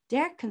about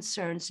their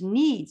concerns,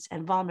 needs,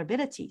 and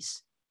vulnerabilities,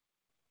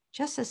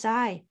 just as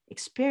I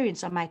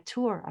experienced on my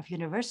tour of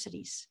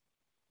universities.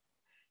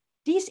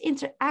 These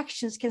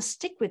interactions can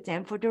stick with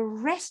them for the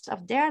rest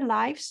of their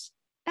lives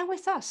and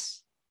with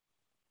us.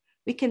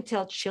 We can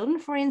tell children,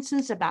 for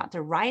instance, about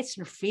the rights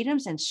and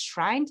freedoms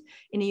enshrined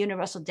in the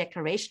Universal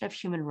Declaration of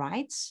Human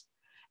Rights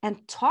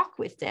and talk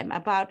with them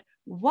about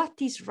what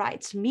these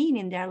rights mean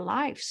in their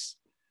lives.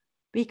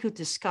 We could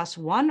discuss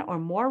one or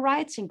more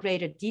rights in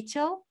greater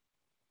detail,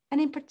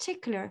 and in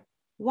particular,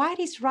 why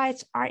these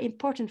rights are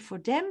important for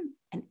them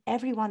and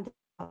everyone they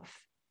love.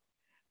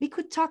 We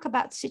could talk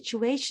about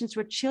situations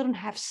where children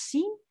have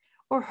seen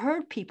or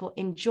heard people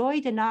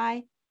enjoy,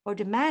 deny, or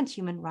demand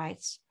human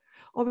rights.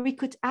 Or we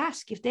could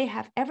ask if they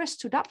have ever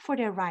stood up for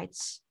their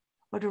rights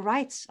or the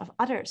rights of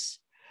others.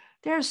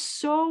 There are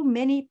so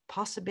many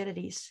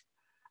possibilities.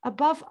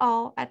 Above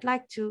all, I'd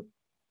like to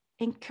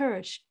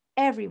encourage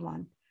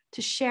everyone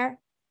to share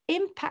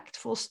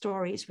impactful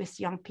stories with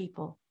young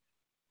people.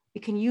 We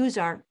can use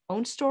our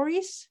own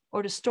stories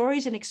or the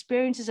stories and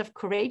experiences of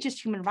courageous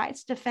human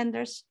rights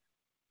defenders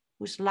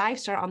whose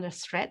lives are under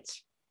threat,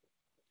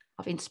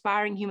 of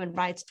inspiring human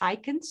rights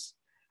icons,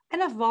 and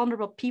of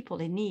vulnerable people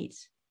in need.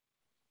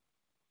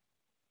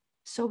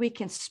 So we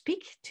can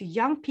speak to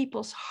young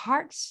people's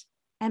hearts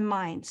and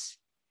minds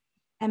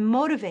and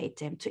motivate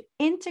them to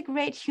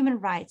integrate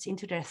human rights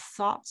into their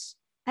thoughts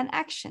and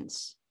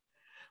actions.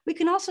 We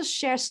can also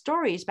share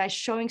stories by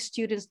showing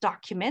students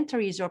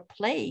documentaries or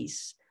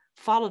plays,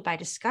 followed by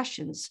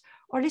discussions,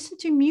 or listen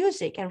to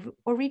music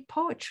or read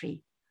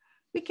poetry.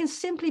 We can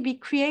simply be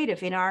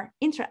creative in our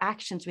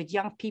interactions with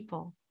young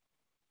people.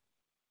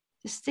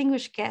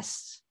 Distinguished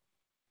guests,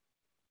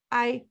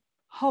 I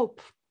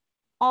hope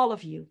all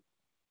of you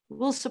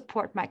will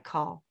support my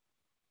call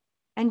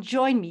and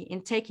join me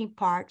in taking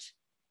part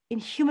in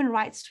Human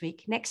Rights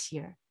Week next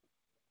year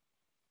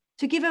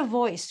to give a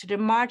voice to the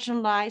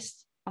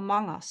marginalized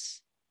among us,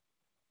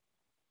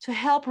 to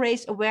help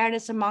raise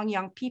awareness among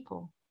young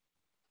people,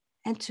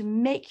 and to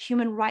make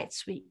Human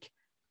Rights Week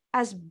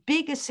as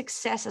big a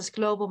success as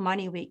Global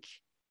Money Week.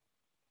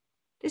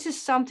 This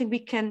is something we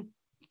can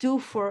do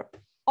for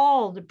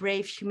all the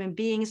brave human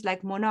beings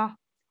like Mona,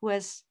 who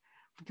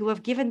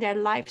have given their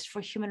lives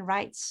for human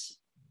rights,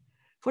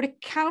 for the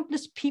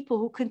countless people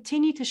who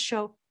continue to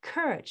show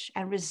courage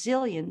and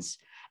resilience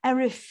and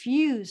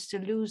refuse to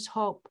lose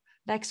hope,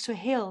 like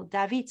Sohail,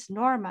 David,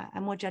 Norma,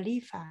 and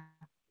Mojalifa,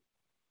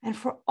 and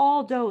for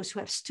all those who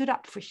have stood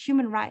up for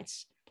human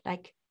rights,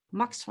 like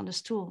Max van der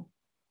Stoel.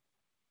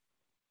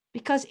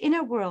 Because in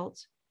a world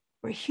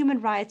where human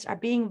rights are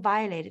being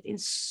violated in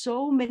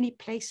so many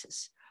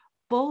places,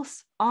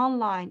 both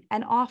online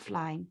and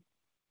offline,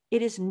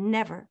 it is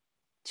never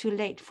too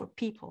late for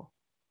people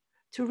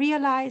to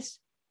realize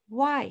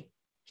why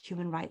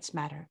human rights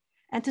matter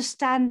and to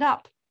stand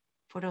up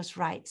for those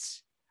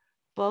rights,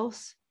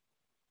 both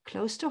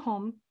close to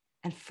home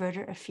and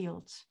further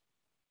afield,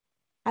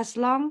 as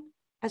long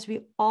as we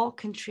all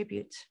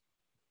contribute.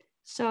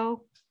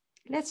 So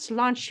let's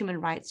launch Human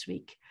Rights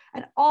Week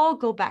and all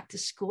go back to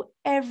school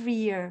every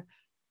year.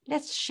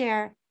 Let's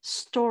share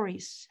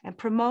stories and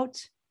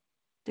promote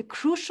the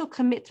crucial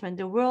commitment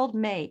the world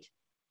made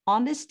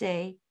on this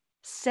day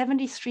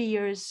 73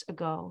 years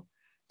ago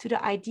to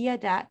the idea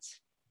that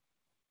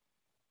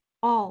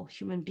all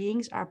human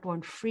beings are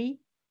born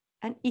free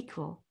and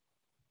equal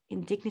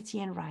in dignity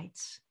and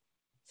rights.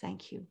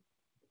 Thank you.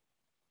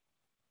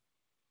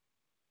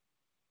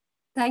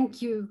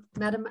 Thank you,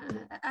 Madam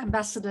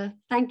Ambassador.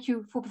 Thank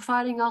you for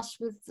providing us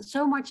with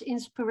so much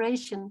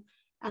inspiration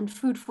and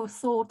food for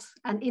thought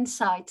and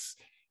insights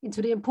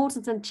into the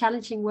important and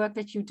challenging work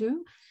that you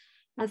do.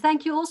 And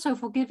thank you also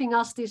for giving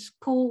us this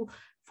call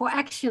for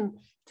action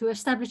to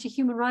establish a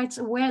Human Rights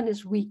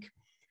Awareness Week.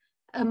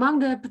 Among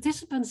the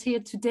participants here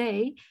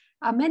today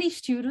are many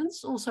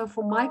students, also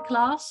from my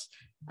class,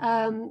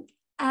 and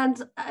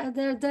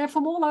they're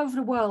from all over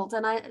the world.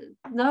 And I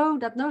know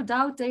that no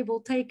doubt they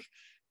will take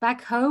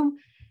back home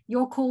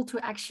your call to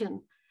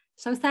action.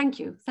 So thank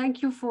you.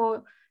 Thank you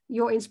for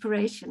your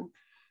inspiration.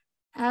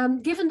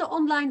 Given the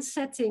online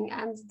setting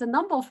and the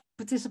number of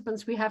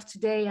participants we have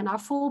today and our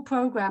full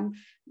program,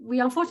 we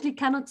unfortunately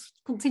cannot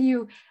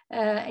continue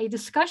a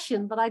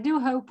discussion, but I do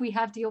hope we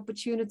have the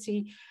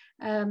opportunity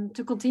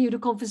to continue the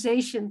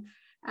conversation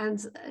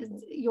and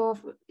your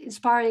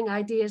inspiring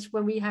ideas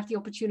when we have the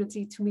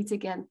opportunity to meet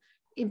again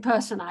in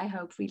person, I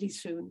hope, really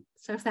soon.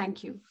 So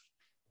thank you.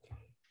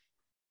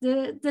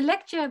 The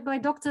lecture by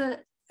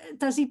Dr.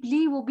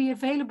 Tahzib-Lie will be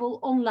available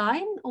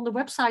online on the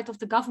website of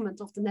the government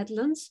of the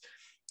Netherlands,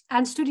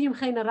 and Studium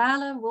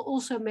Generale will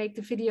also make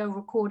the video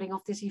recording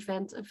of this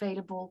event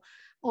available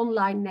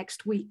online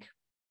next week.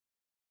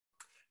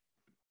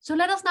 So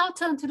let us now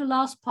turn to the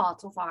last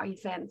part of our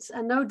event,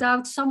 and no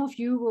doubt some of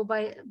you will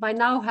by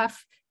now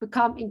have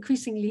become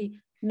increasingly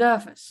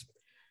nervous.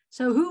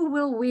 So who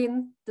will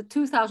win the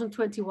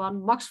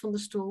 2021 Max van der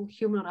Stoel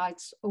Human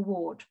Rights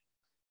Award?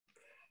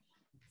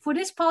 For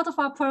this part of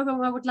our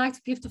program, I would like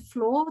to give the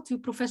floor to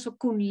Professor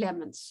Koen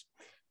Lemmens,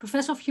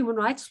 Professor of Human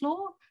Rights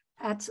Law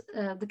at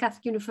the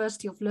Catholic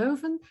University of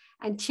Leuven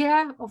and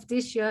chair of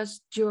this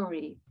year's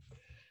jury.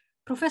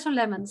 Professor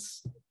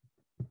Lemmens,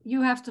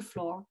 you have the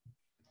floor.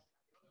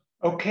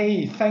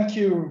 Okay, thank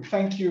you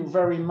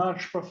very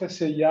much,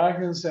 Professor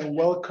Jägers, and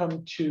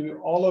welcome to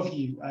all of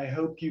you. I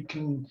hope you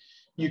can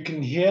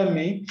hear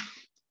me.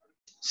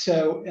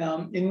 So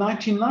in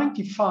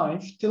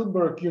 1995,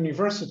 Tilburg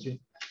University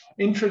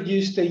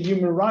introduced a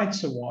Human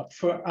Rights Award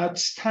for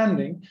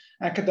outstanding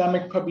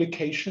academic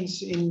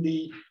publications in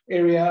the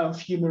area of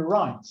human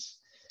rights,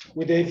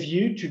 with a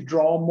view to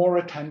draw more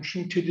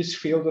attention to this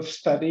field of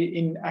study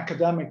in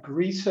academic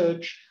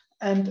research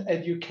and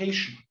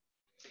education.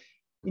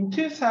 In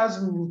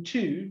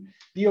 2002,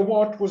 the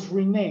award was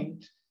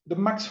renamed the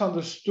Max van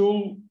der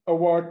Stoel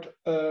Award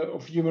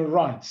of Human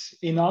Rights,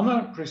 in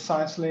honor,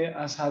 precisely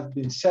as has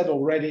been said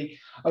already,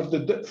 of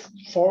the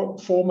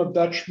former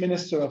Dutch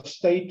Minister of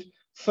State,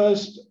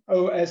 first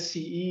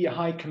OSCE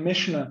High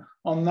Commissioner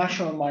on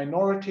National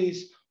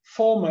Minorities,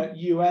 former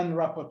UN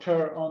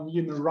Rapporteur on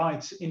Human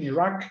Rights in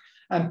Iraq,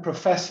 and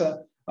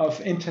Professor of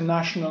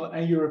International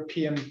and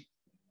European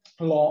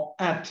Law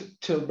at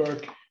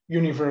Tilburg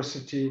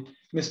University,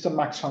 Mr.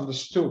 Max van der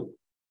Stoel.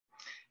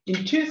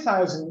 In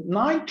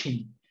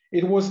 2019,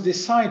 it was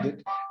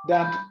decided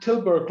that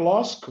Tilburg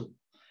Law School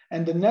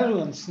and the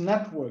Netherlands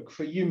Network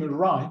for Human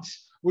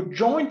Rights would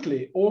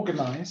jointly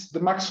organize the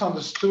Max van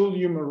der Stoel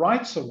Human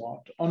Rights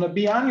Award on a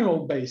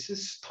biannual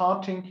basis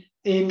starting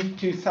in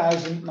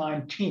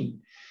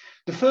 2019.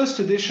 The first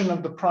edition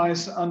of the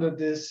prize under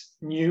this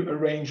new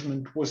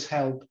arrangement was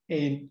held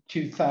in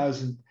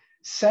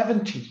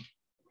 2017.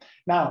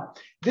 Now,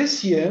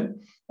 this year,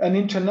 an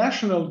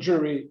international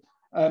jury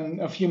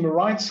of human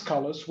rights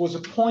scholars was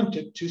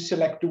appointed to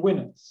select the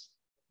winners.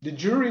 The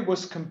jury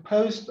was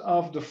composed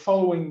of the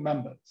following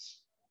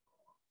members: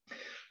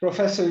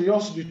 Professor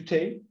Jos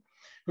Duté,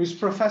 who is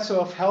Professor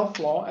of Health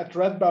Law at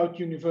Radboud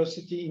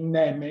University in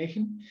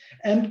Nijmegen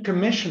and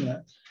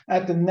Commissioner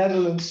at the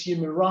Netherlands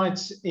Human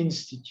Rights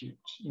Institute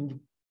in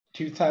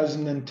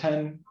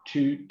 2010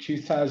 to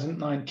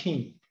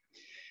 2019.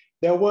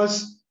 There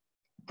was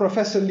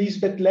Professor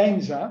Liesbeth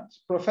Leenzaat,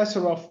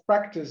 Professor of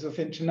Practice of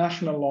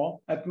International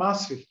Law at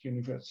Maastricht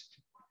University.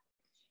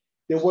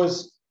 There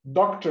was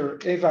Dr.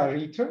 Eva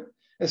Rieter,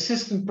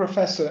 Assistant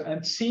Professor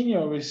and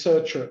Senior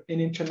Researcher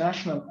in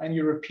International and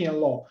European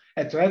Law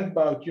at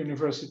Radboud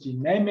University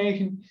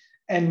Nijmegen,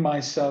 and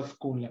myself,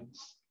 Koen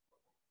Lemmens.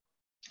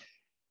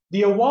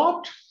 The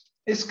award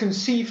is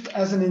conceived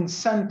as an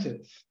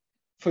incentive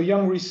for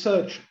young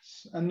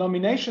researchers, and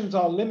nominations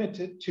are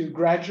limited to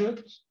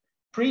graduate,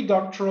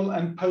 pre-doctoral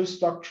and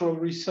postdoctoral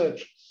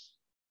researchers.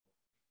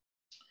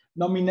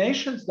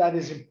 Nominations, that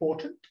is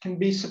important, can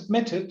be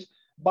submitted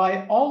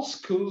by all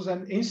schools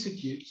and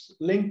institutes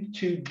linked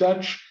to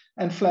Dutch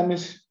and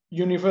Flemish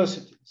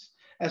universities,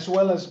 as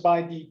well as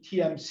by the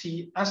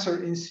TMC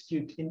Asser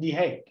Institute in The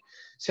Hague.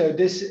 So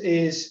this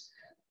is,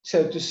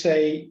 so to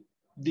say,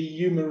 the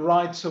Human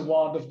Rights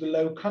Award of the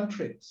Low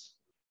Countries.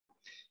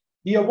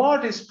 The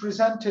award is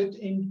presented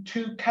in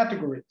two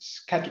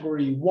categories.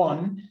 Category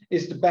 1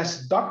 is the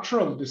best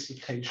doctoral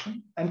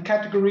dissertation, and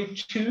category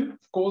 2,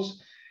 of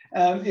course,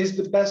 is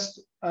the best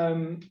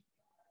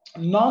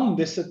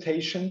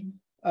non-dissertation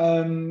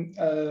in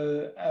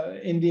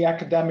the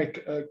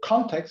academic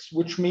context,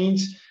 which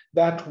means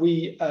that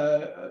we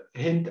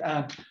hint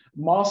at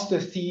master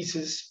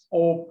thesis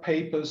or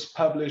papers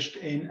published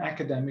in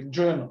academic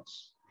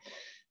journals.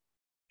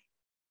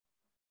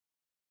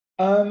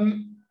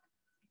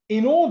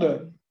 In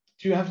order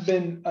to have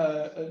been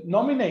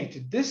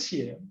nominated this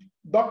year,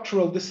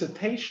 doctoral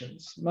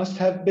dissertations must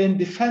have been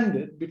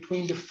defended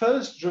between the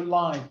 1st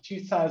July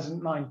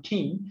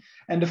 2019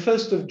 and the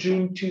 1st of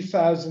June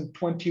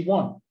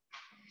 2021.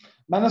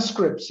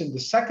 Manuscripts in the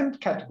second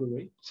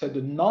category, so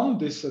the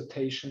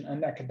non-dissertation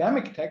and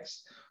academic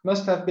texts,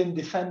 must have been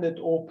defended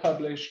or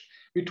published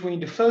between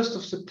the 1st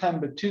of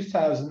September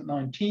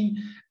 2019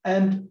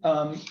 and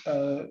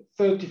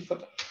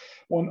 31st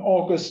on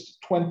August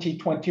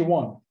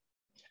 2021.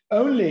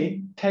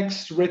 Only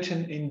texts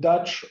written in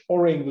Dutch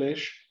or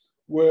English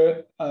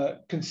were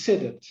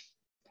considered.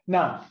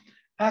 Now,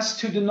 as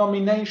to the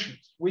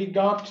nominations, we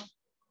got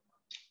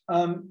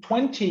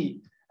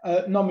 20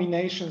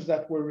 nominations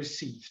that were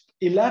received.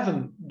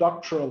 11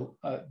 doctoral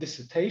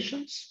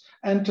dissertations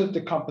entered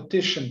the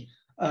competition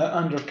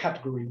under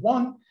category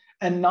 1,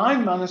 and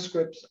 9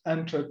 manuscripts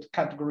entered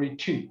category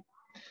 2.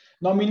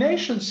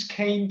 Nominations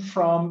came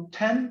from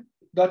 10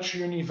 Dutch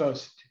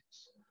universities.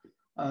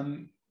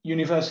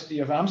 University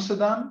of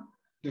Amsterdam,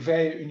 de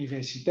Vrije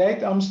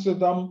Universiteit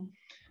Amsterdam,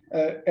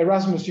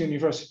 Erasmus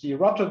University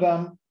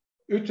Rotterdam,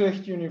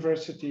 Utrecht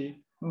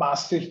University,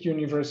 Maastricht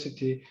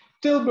University,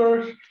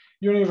 Tilburg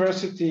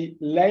University,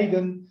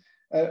 Leiden,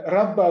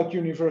 Radboud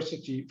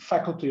University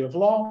Faculty of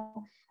Law,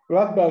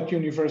 Radboud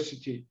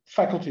University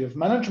Faculty of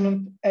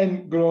Management,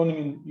 and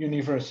Groningen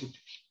University.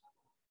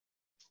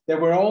 There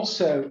were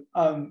also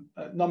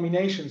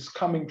nominations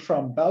coming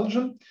from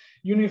Belgium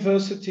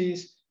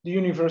universities, the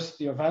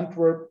University of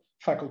Antwerp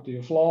Faculty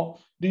of Law,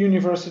 the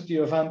University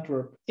of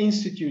Antwerp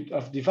Institute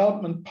of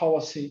Development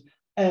Policy,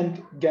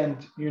 and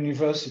Ghent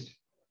University.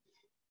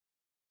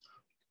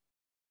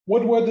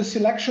 What were the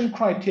selection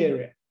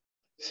criteria?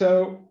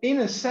 So in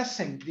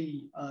assessing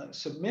the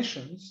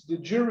submissions, the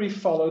jury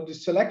followed the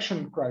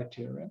selection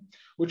criteria,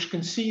 which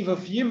conceive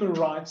of human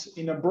rights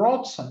in a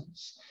broad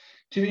sense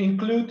to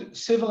include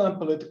civil and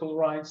political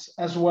rights,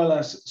 as well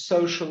as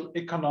social,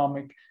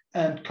 economic,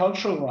 and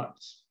cultural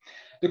rights.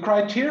 The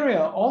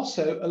criteria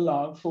also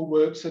allowed for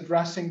works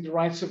addressing the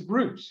rights of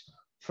groups,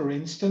 for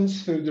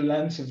instance, through the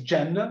lens of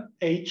gender,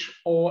 age,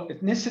 or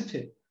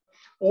ethnicity,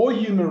 or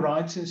human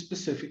rights in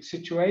specific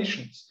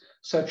situations,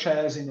 such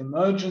as in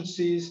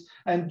emergencies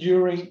and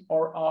during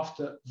or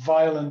after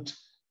violent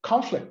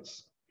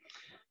conflicts.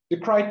 The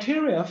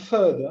criteria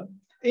further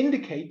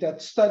indicate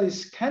that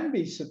studies can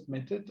be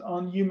submitted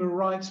on human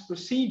rights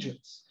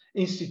procedures,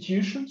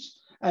 institutions,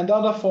 and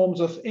other forms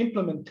of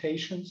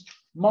implementations,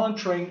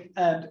 monitoring,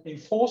 and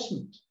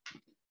enforcement.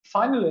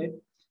 Finally,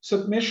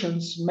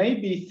 submissions may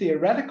be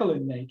theoretical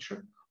in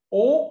nature,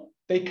 or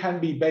they can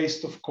be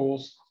based, of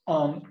course,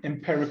 on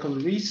empirical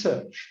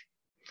research.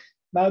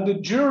 Now, the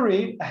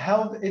jury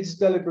held its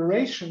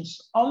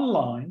deliberations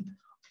online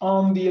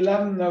on the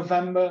 11th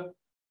November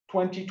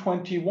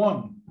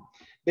 2021.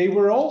 They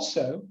were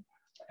also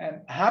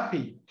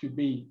happy to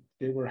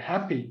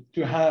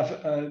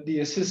have the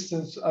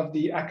assistance of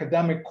the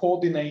academic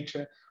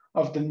coordinator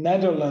of the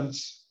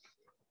Netherlands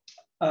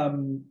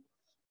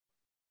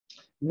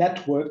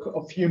Network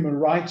of Human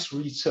Rights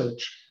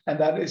Research, and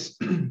that is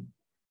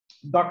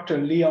Dr.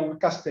 Leon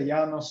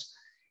Castellanos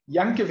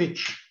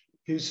Jankovic,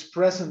 who's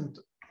present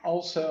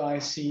also, I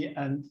see,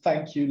 and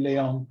thank you,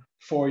 Leon,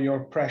 for your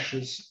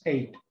precious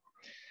aid.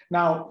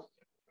 Now,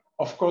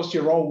 of course,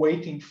 you're all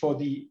waiting for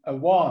the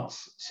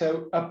awards.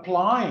 So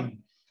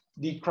applying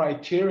the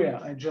criteria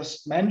I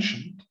just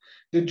mentioned,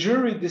 the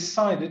jury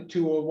decided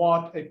to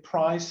award a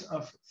prize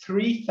of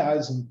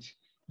 3,000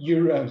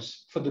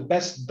 euros for the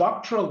best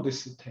doctoral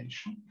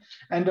dissertation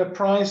and a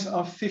prize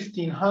of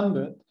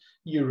 1,500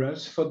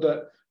 euros for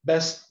the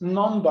best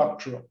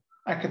non-doctoral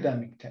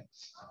academic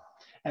text.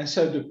 And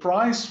so the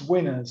prize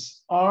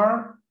winners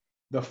are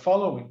the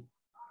following.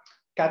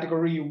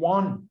 Category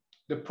 1,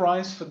 the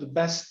prize for the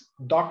best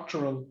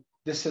doctoral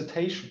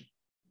dissertation.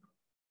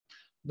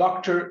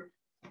 Dr.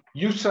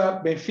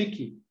 Yusra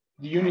Benfiki,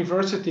 the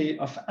University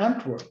of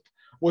Antwerp,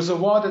 was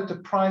awarded the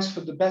prize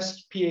for the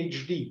best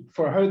PhD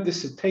for her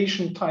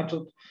dissertation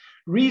titled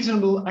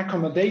Reasonable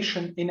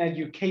Accommodation in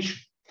Education,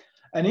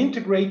 an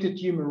integrated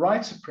human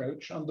rights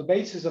approach on the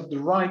basis of the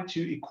right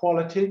to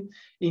equality,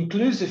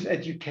 inclusive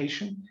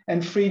education,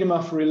 and freedom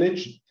of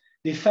religion,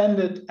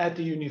 defended at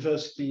the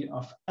University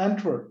of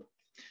Antwerp.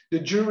 The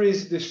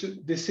jury's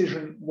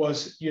decision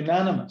was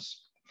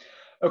unanimous.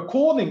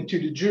 According to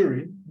the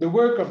jury, the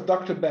work of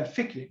Dr.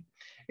 Benfiki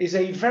is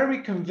a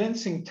very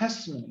convincing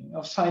testimony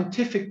of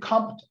scientific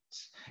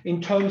competence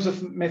in terms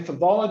of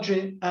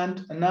methodology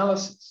and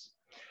analysis.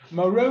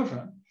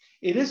 Moreover,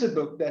 it is a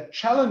book that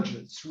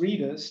challenges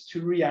readers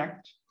to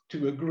react,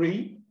 to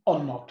agree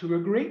or not to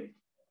agree,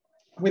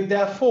 which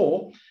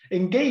therefore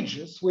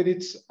engages with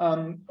its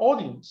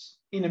audience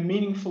in a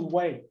meaningful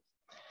way.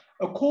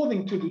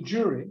 According to the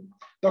jury,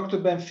 Dr.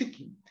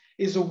 Benfiki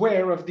is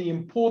aware of the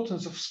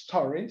importance of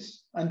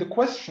stories and the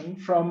question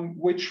from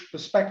which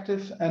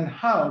perspective and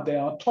how they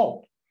are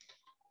told.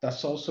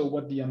 That's also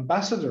what the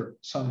ambassador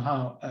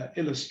somehow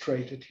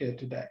illustrated here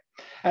today.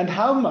 And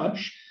how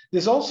much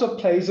this also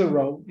plays a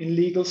role in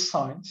legal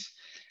science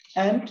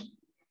and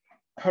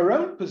her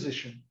own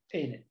position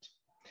in it.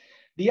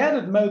 The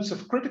added modes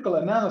of critical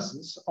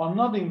analysis are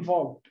not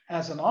invoked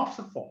as an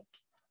afterthought,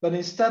 but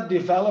instead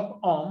develop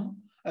on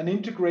an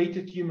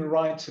integrated human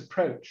rights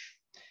approach.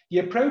 The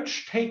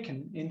approach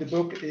taken in the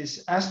book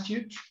is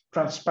astute,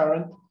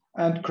 transparent,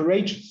 and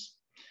courageous.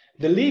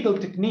 The legal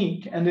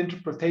technique and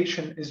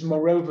interpretation is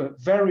moreover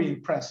very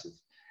impressive,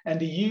 and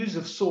the use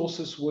of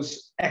sources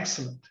was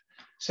excellent.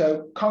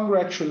 So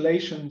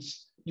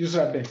congratulations,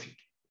 Yusra Benfiki.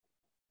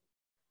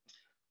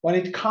 When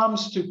it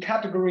comes to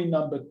category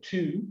number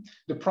 2,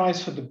 the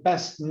prize for the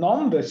best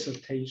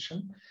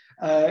non-dissertation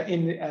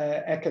in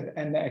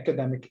an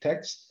academic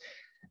text,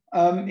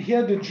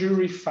 here the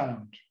jury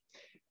found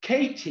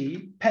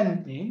Katie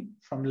Pentney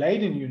from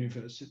Leiden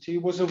University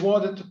was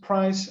awarded the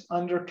prize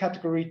under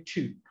category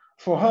 2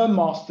 for her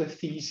master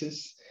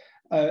thesis,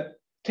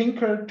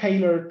 Tinker,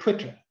 Tailor,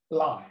 Twitter,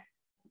 Lie,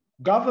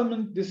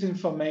 Government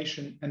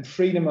Disinformation and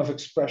Freedom of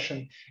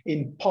Expression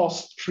in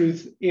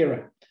Post-Truth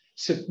Era,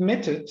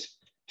 submitted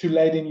to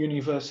Leiden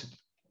University.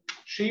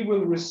 She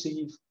will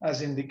receive,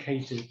 as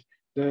indicated,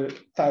 the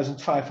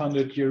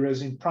 1,500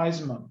 euros in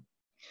prize money.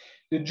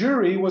 The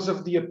jury was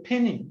of the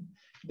opinion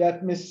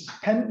that Mrs.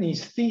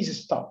 Pentney's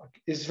thesis topic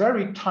is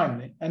very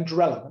timely and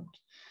relevant,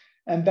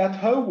 and that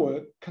her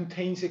work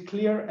contains a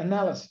clear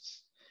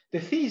analysis.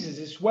 The thesis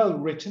is well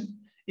written,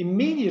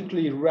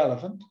 immediately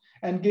relevant,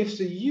 and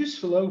gives a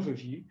useful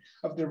overview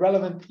of the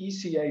relevant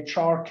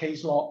ECHR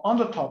case law on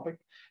the topic,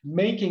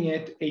 making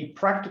it a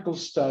practical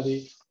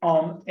study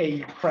on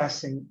a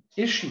pressing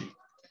issue.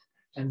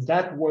 And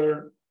that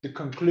were the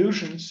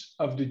conclusions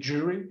of the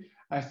jury.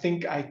 I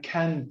think I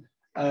can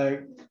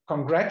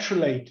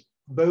congratulate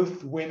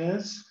both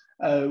winners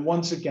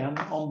once again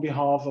on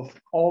behalf of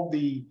all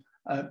the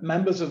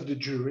members of the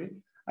jury.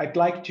 I'd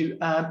like to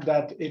add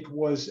that it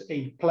was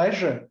a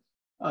pleasure.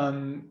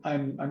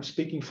 I'm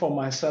speaking for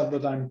myself,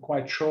 but I'm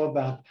quite sure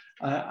that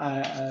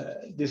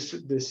this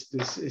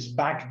is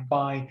backed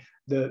by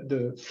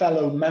the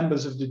fellow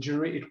members of the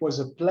jury. It was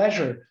a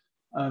pleasure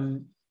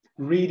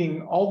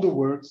reading all the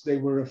works. They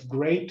were of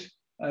great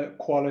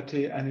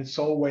quality, and it's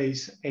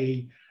always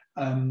a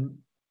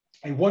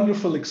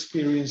wonderful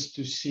experience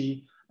to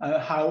see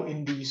how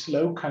in these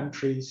low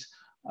countries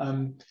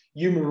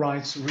human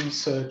rights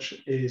research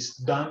is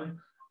done,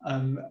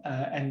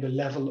 and the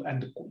level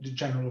and the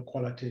general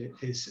quality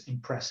is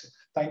impressive.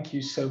 Thank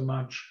you so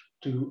much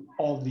to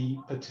all the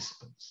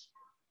participants.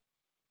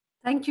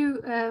 Thank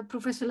you,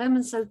 Professor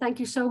Lemmens, and thank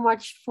you so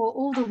much for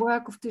all the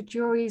work of the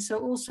jury, so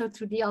also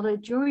to the other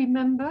jury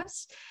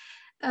members.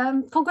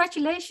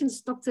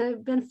 Congratulations, Dr.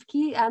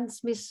 Benfke and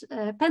Ms.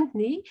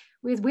 Pentney,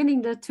 with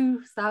winning the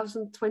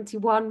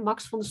 2021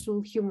 Max van der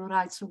Stoel Human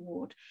Rights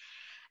Award.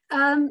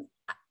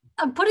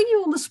 I'm putting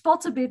you on the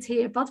spot a bit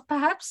here, but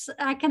perhaps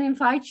I can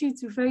invite you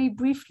to very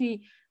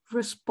briefly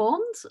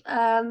respond.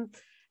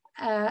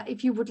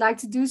 If you would like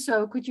to do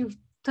so, could you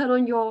turn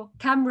on your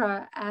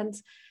camera? And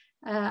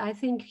I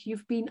think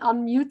you've been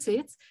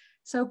unmuted.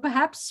 So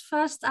perhaps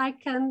first I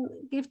can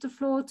give the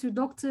floor to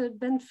Dr.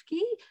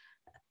 Benfke.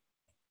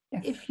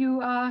 Yes. If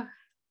you are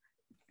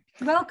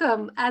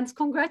welcome and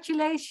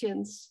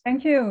congratulations.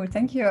 Thank you.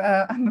 Thank you.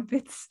 I'm a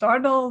bit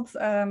startled.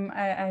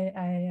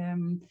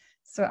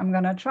 So I'm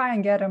going to try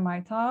and gather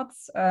my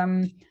thoughts.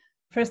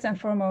 First and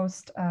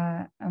foremost,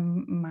 I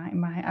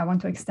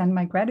want to extend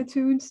my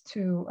gratitude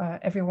to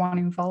everyone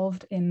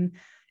involved in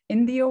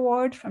the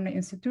award, from the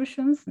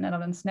institutions, the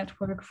Netherlands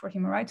Network for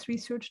Human Rights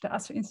Research, the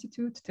Asser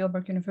Institute,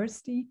 Tilburg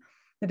University,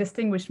 the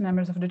distinguished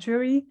members of the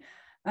jury,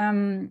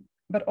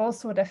 but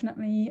also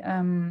definitely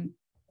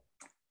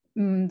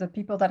the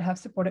people that have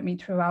supported me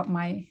throughout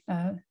my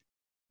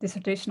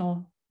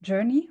dissertational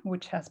journey,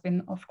 which has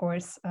been, of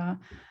course,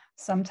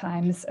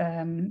 sometimes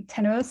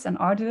tenuous and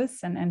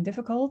arduous and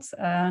difficult,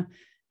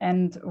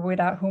 and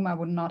without whom I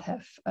would not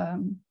have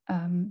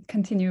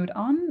continued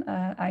on.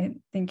 I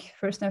think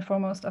first and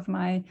foremost of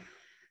my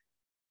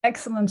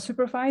excellent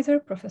supervisor,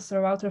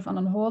 Professor Wouter van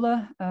den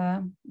Hole,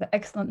 the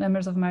excellent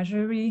members of my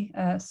jury,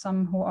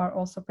 some who are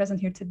also present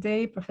here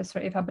today, Professor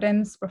Eva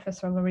Brems,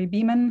 Professor Laurie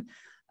Beeman,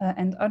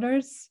 and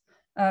others,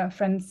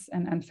 friends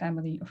and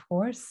family, of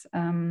course.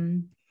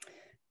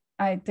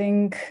 I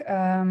think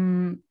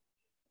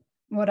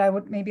what I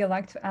would maybe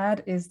like to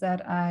add is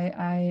that I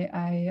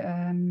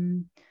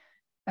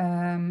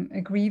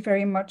agree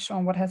very much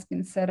on what has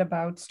been said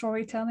about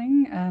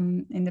storytelling.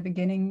 In the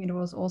beginning, it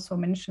was also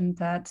mentioned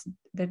that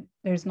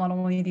there's not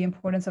only the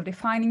importance of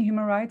defining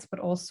human rights, but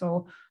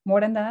also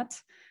more than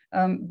that.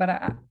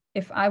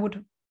 If I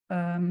would,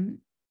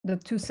 the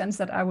 2 cents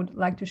that I would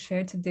like to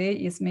share today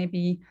is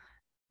maybe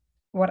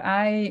what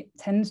I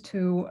tend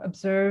to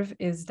observe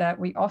is that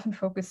we often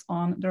focus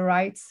on the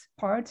rights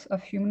part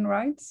of human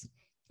rights,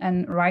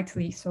 and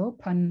rightly so,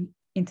 pun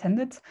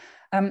intended.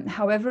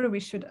 However, we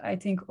should, I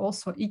think,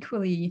 also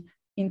equally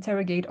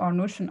interrogate our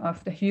notion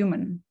of the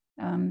human,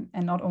 and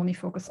not only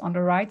focus on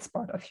the rights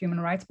part of human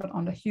rights, but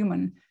on the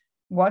human.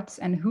 What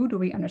and who do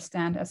we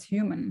understand as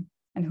human,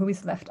 and who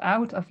is left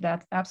out of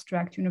that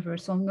abstract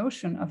universal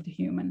notion of the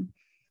human?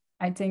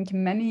 I think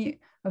many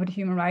of the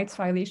human rights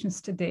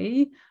violations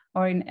today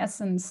are in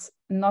essence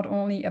not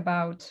only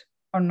about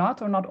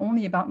not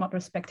only about not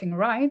respecting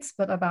rights,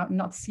 but about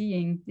not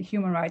seeing the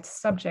human rights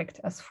subject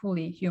as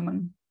fully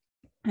human.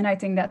 And I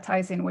think that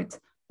ties in with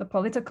the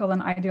political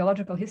and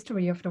ideological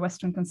history of the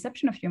Western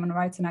conception of human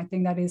rights. And I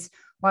think that is,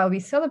 while we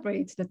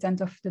celebrate the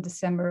 10th of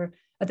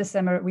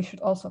December, we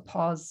should also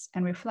pause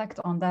and reflect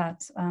on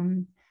that.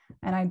 And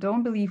I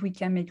don't believe we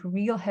can make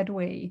real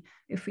headway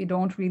if we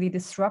don't really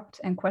disrupt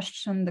and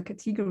question the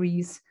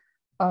categories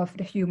of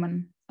the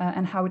human,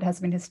 and how it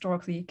has been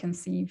historically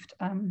conceived,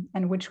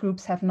 and which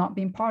groups have not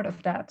been part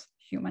of that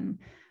human.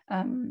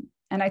 And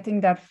I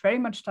think that very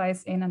much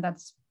ties in, and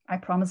that's I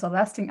promise the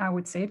last thing I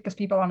would say, because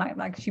people are not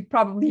like, she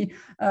probably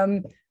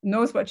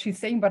knows what she's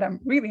saying, but I'm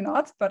really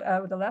not. But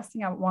the last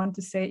thing I want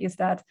to say is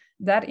that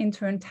in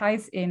turn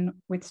ties in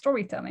with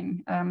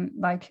storytelling,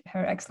 like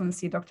Her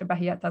Excellency Dr.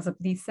 Bahia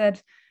Tahzib-Lie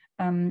said,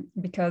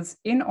 because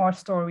in our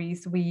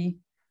stories, we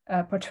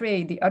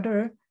portray the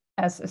other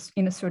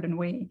in a certain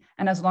way.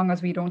 And as long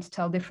as we don't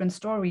tell different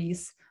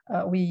stories,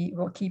 we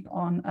will keep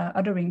on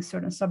othering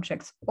certain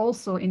subjects,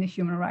 also in the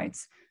human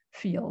rights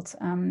field.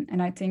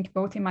 And I think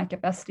both in my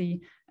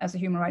capacity as a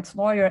human rights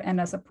lawyer and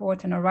as a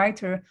poet and a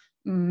writer,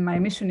 my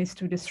mission is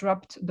to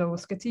disrupt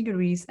those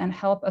categories and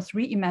help us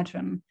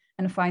reimagine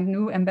and find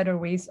new and better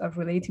ways of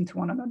relating to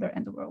one another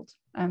and the world.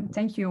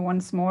 Thank you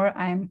once more.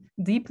 I'm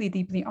deeply,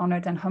 deeply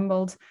honored and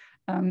humbled.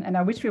 And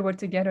I wish we were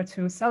together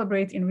to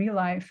celebrate in real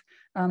life,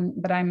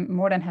 but I'm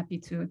more than happy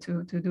to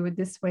do it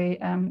this way.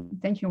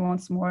 Thank you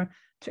once more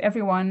to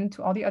everyone,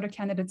 to all the other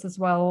candidates as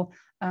well.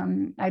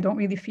 I don't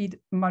really feed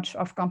much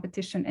of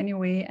competition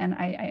anyway, and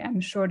I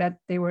am sure that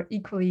they were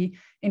equally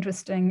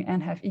interesting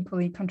and have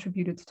equally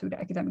contributed to the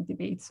academic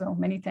debate. So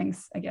many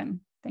thanks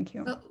again. Thank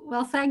you.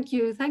 Well, thank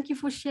you. Thank you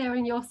for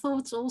sharing your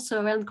thoughts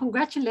also. And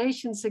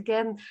congratulations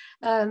again.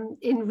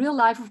 In real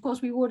life, of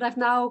course, we would have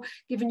now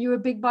given you a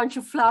big bunch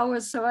of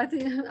flowers. So I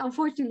think,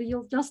 unfortunately,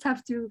 you'll just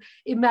have to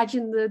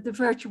imagine the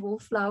virtual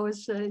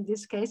flowers in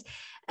this case.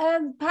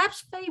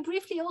 Perhaps very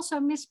briefly also,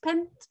 Miss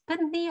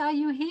Pentney, are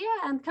you here?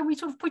 And can we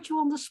sort of put you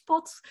on the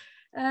spot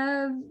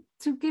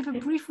to give a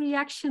brief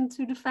reaction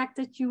to the fact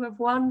that you have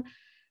won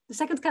the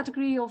second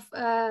category of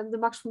the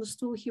Max van der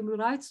Stoel Human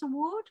Rights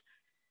Award?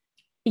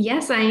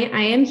 Yes, I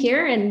am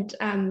here, and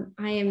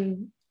I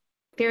am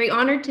very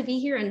honored to be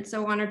here and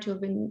so honored to have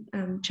been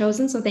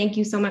chosen. So thank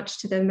you so much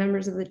to the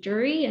members of the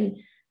jury, and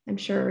I'm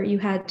sure you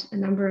had a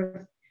number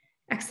of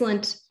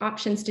excellent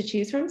options to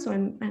choose from. So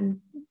I'm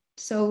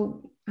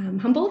so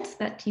humbled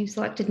that you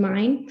selected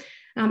mine.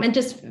 And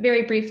just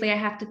very briefly, I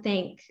have to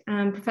thank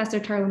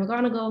Professor Tarla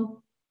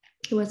McGonigal,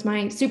 who was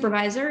my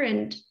supervisor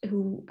and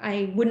who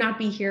I would not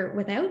be here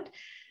without.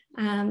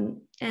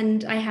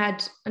 And I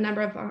had a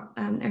number of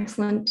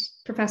excellent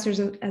professors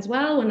as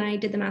well when I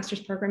did the master's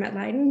program at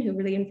Leiden, who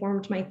really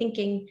informed my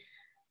thinking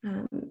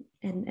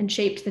and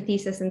shaped the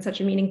thesis in such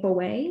a meaningful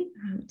way.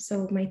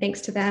 So my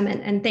thanks to them,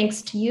 and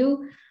thanks to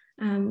you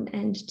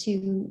and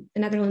to the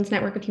Netherlands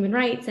Network of Human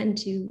Rights and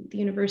to the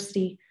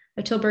University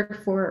of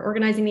Tilburg for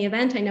organizing the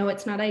event. I know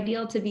it's not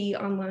ideal to be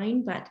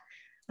online, but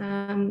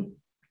I'm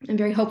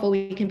very hopeful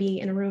we can be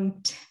in a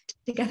room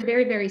together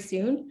very, very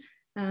soon.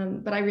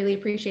 But I really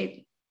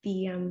appreciate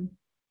the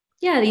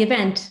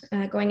event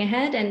going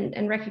ahead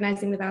and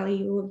recognizing the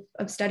value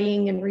of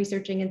studying and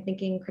researching and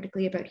thinking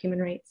critically about human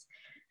rights.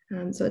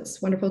 So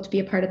it's wonderful to be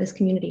a part of this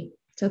community.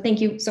 So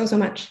thank you so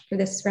much for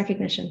this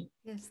recognition.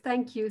 Yes,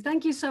 thank you.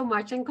 Thank you so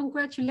much. And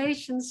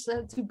congratulations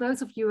to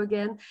both of you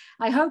again.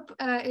 I hope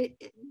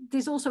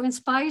this also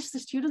inspires the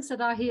students that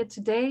are here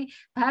today.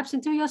 Perhaps in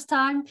 2 years'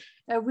 time,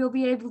 we'll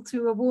be able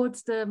to award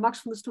the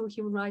Max van der Stoel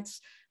Human Rights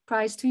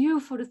Prize to you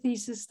for the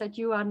thesis that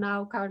you are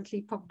now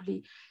currently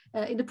probably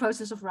in the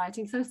process of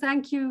writing. So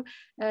thank you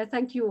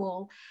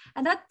all.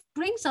 And that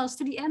brings us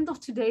to the end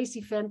of today's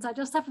event. I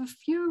just have a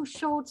few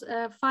short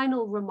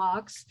final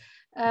remarks.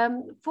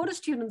 For the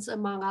students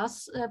among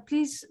us,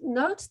 please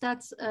note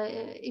that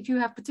if you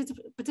have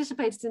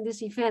participated in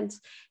this event,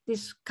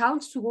 this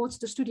counts towards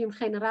the Studium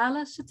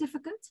Generale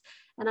certificate.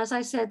 And as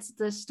I said,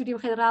 the Studium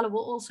Generale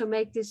will also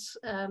make this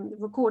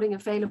recording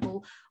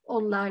available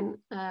online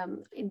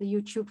in the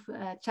YouTube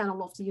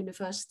channel of the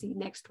university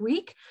next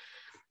week.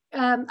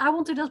 I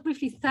want to just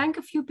briefly thank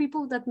a few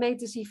people that made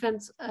this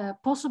event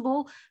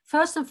possible.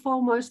 First and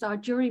foremost, our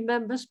jury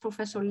members,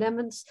 Professor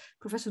Lemmens,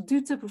 Professor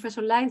Dute,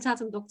 Professor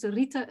Lijnzaat, and Dr.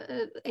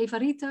 Eva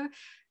Rieter,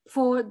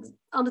 for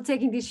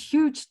undertaking this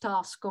huge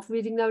task of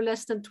reading no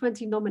less than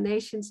 20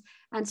 nominations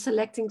and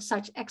selecting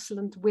such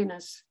excellent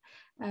winners.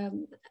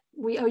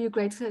 We owe you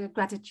great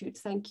gratitude.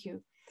 Thank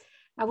you.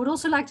 I would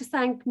also like to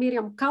thank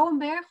Miriam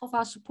Kouwenberg of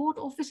our support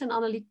office and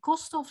Annelie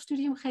Koster of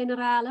Studium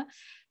Generale.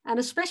 And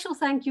a special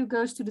thank you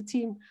goes to the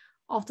team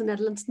of the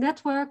Netherlands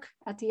Network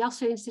at the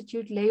Yasse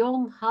Institute,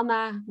 Leon,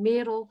 Hannah,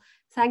 Merel.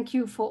 Thank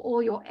you for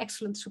all your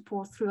excellent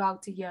support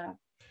throughout the year.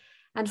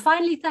 And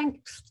finally,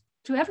 thanks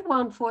to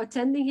everyone for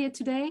attending here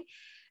today.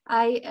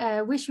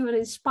 I wish you an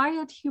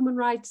inspired Human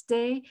Rights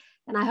Day,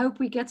 and I hope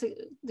we get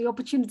the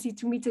opportunity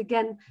to meet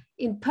again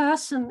in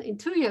person in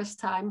 2 years'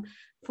 time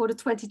for the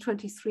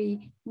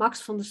 2023 Max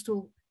van der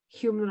Stoel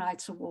Human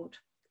Rights Award.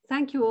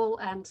 Thank you all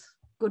and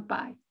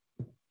goodbye.